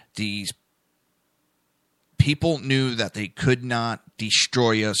 These people knew that they could not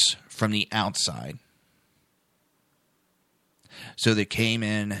destroy us from the outside. So they came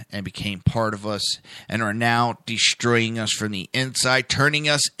in and became part of us and are now destroying us from the inside, turning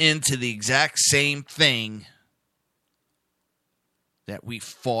us into the exact same thing that we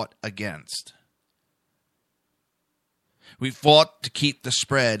fought against. We fought to keep the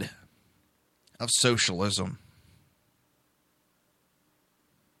spread of socialism.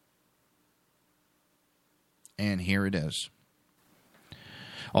 And here it is.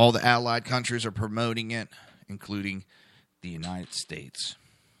 All the Allied countries are promoting it, including the United States.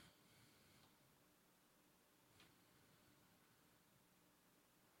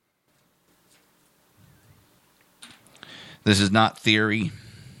 This is not theory.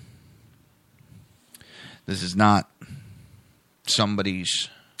 This is not somebody's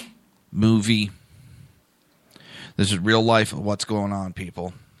movie. This is real life of what's going on,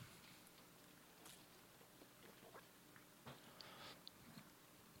 people.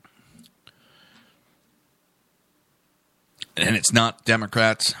 And it's not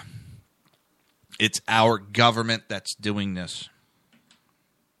Democrats. It's our government that's doing this.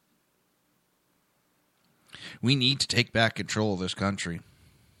 We need to take back control of this country.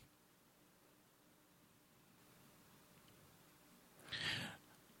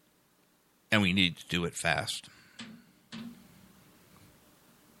 And we need to do it fast.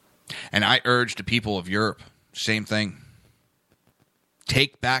 And I urge the people of Europe, same thing.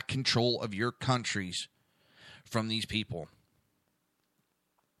 Take back control of your countries from these people.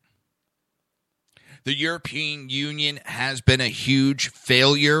 The European Union has been a huge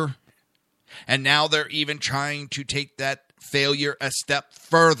failure, and now they're even trying to take that failure a step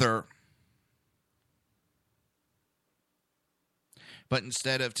further. But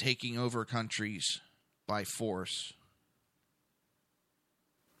instead of taking over countries by force,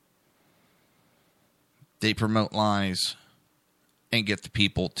 they promote lies and get the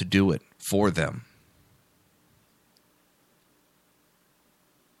people to do it for them.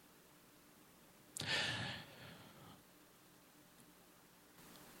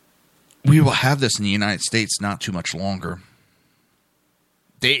 We will have this in the United States not too much longer.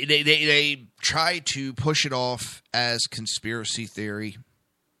 They try to push it off as conspiracy theory,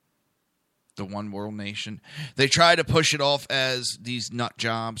 the one world nation. They try to push it off as these nut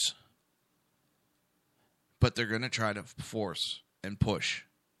jobs. But they're going to try to force and push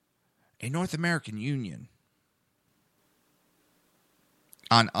a North American Union.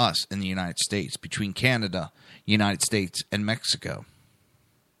 on us in the United States, between Canada, United States, and Mexico.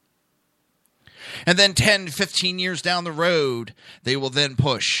 And then 10, 15 years down the road, they will then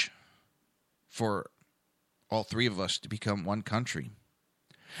push for all three of us to become one country.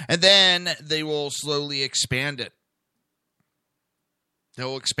 And then they will slowly expand it. They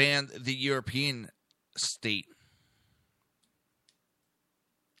will expand the European state.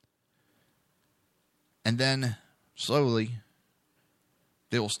 And then slowly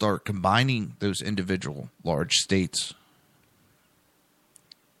they will start combining those individual large states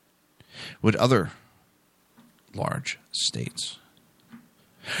with other large states,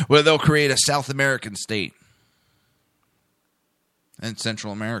 where they'll create a South American state and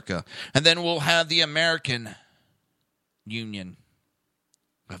Central America. And then we'll have the American Union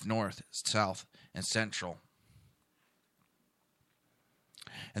of North, South, and Central.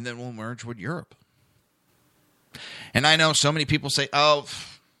 And then we'll merge with Europe. And I know so many people say, oh,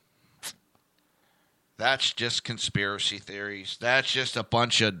 that's just conspiracy theories. That's just a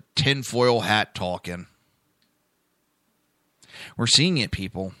bunch of tinfoil hat talking. We're seeing it,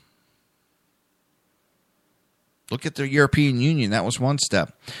 people. Look at the European Union. That was one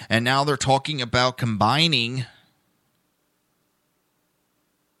step. And now they're talking about combining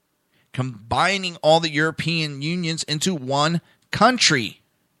all the European unions into one country.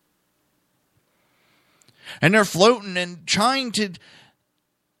 And they're floating and trying to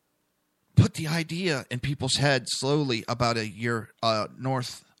put the idea in people's heads slowly about a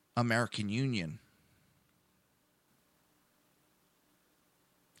North American Union.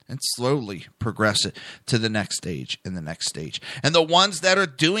 And slowly progress it to the next stage and the next stage. And the ones that are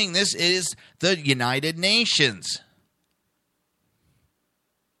doing this is the United Nations.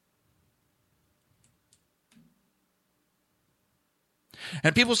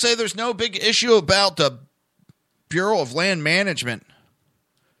 And people say there's no big issue about the Bureau of Land Management.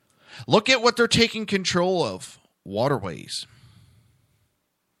 Look at what they're taking control of. Waterways.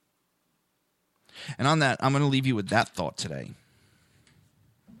 And on that, I'm going to leave you with that thought today.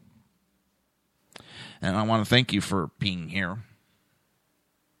 And I want to thank you for being here.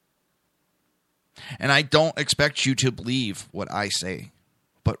 And I don't expect you to believe what I say,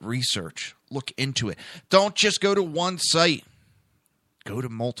 but research. Look into it. Don't just go to one site. Go to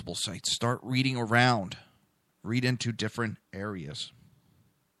multiple sites. Start reading around. Read into different areas.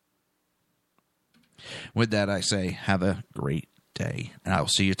 With that, I say, have a great day. And I will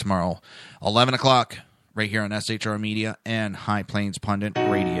see you tomorrow, 11 o'clock, right here on SHR Media and High Plains Pundit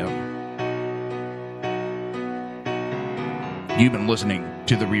Radio. You've been listening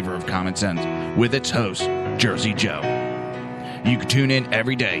to The Reaver of Common Sense with its host, Jersey Joe. You can tune in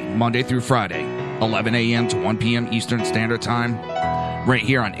every day, Monday through Friday, 11 a.m. to 1 p.m. Eastern Standard Time, right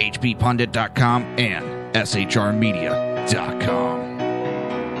here on hppundit.com and shrmedia.com.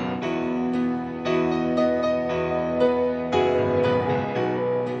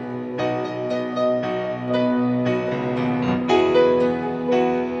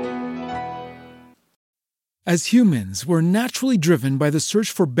 As humans, we're naturally driven by the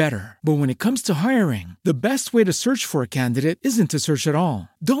search for better. But when it comes to hiring, the best way to search for a candidate isn't to search at all.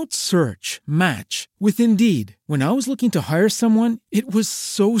 Don't search, match with Indeed. When I was looking to hire someone, it was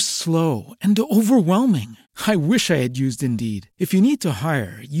so slow and overwhelming. I wish I had used Indeed. If you need to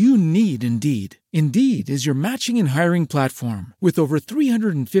hire, you need Indeed. Indeed is your matching and hiring platform with over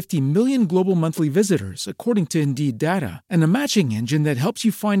 350 million global monthly visitors, according to Indeed data, and a matching engine that helps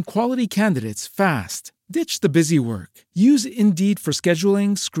you find quality candidates fast. Ditch the busy work. Use Indeed for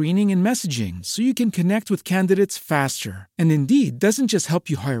scheduling, screening, and messaging so you can connect with candidates faster. And Indeed doesn't just help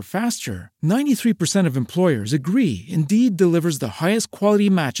you hire faster. 93% of employers agree Indeed delivers the highest quality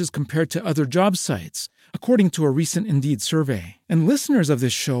matches compared to other job sites, according to a recent Indeed survey. And listeners of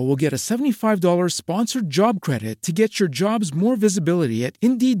this show will get a $75 sponsored job credit to get your jobs more visibility at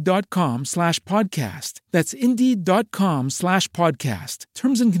Indeed.com/podcast. That's Indeed.com/podcast.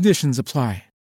 Terms and conditions apply.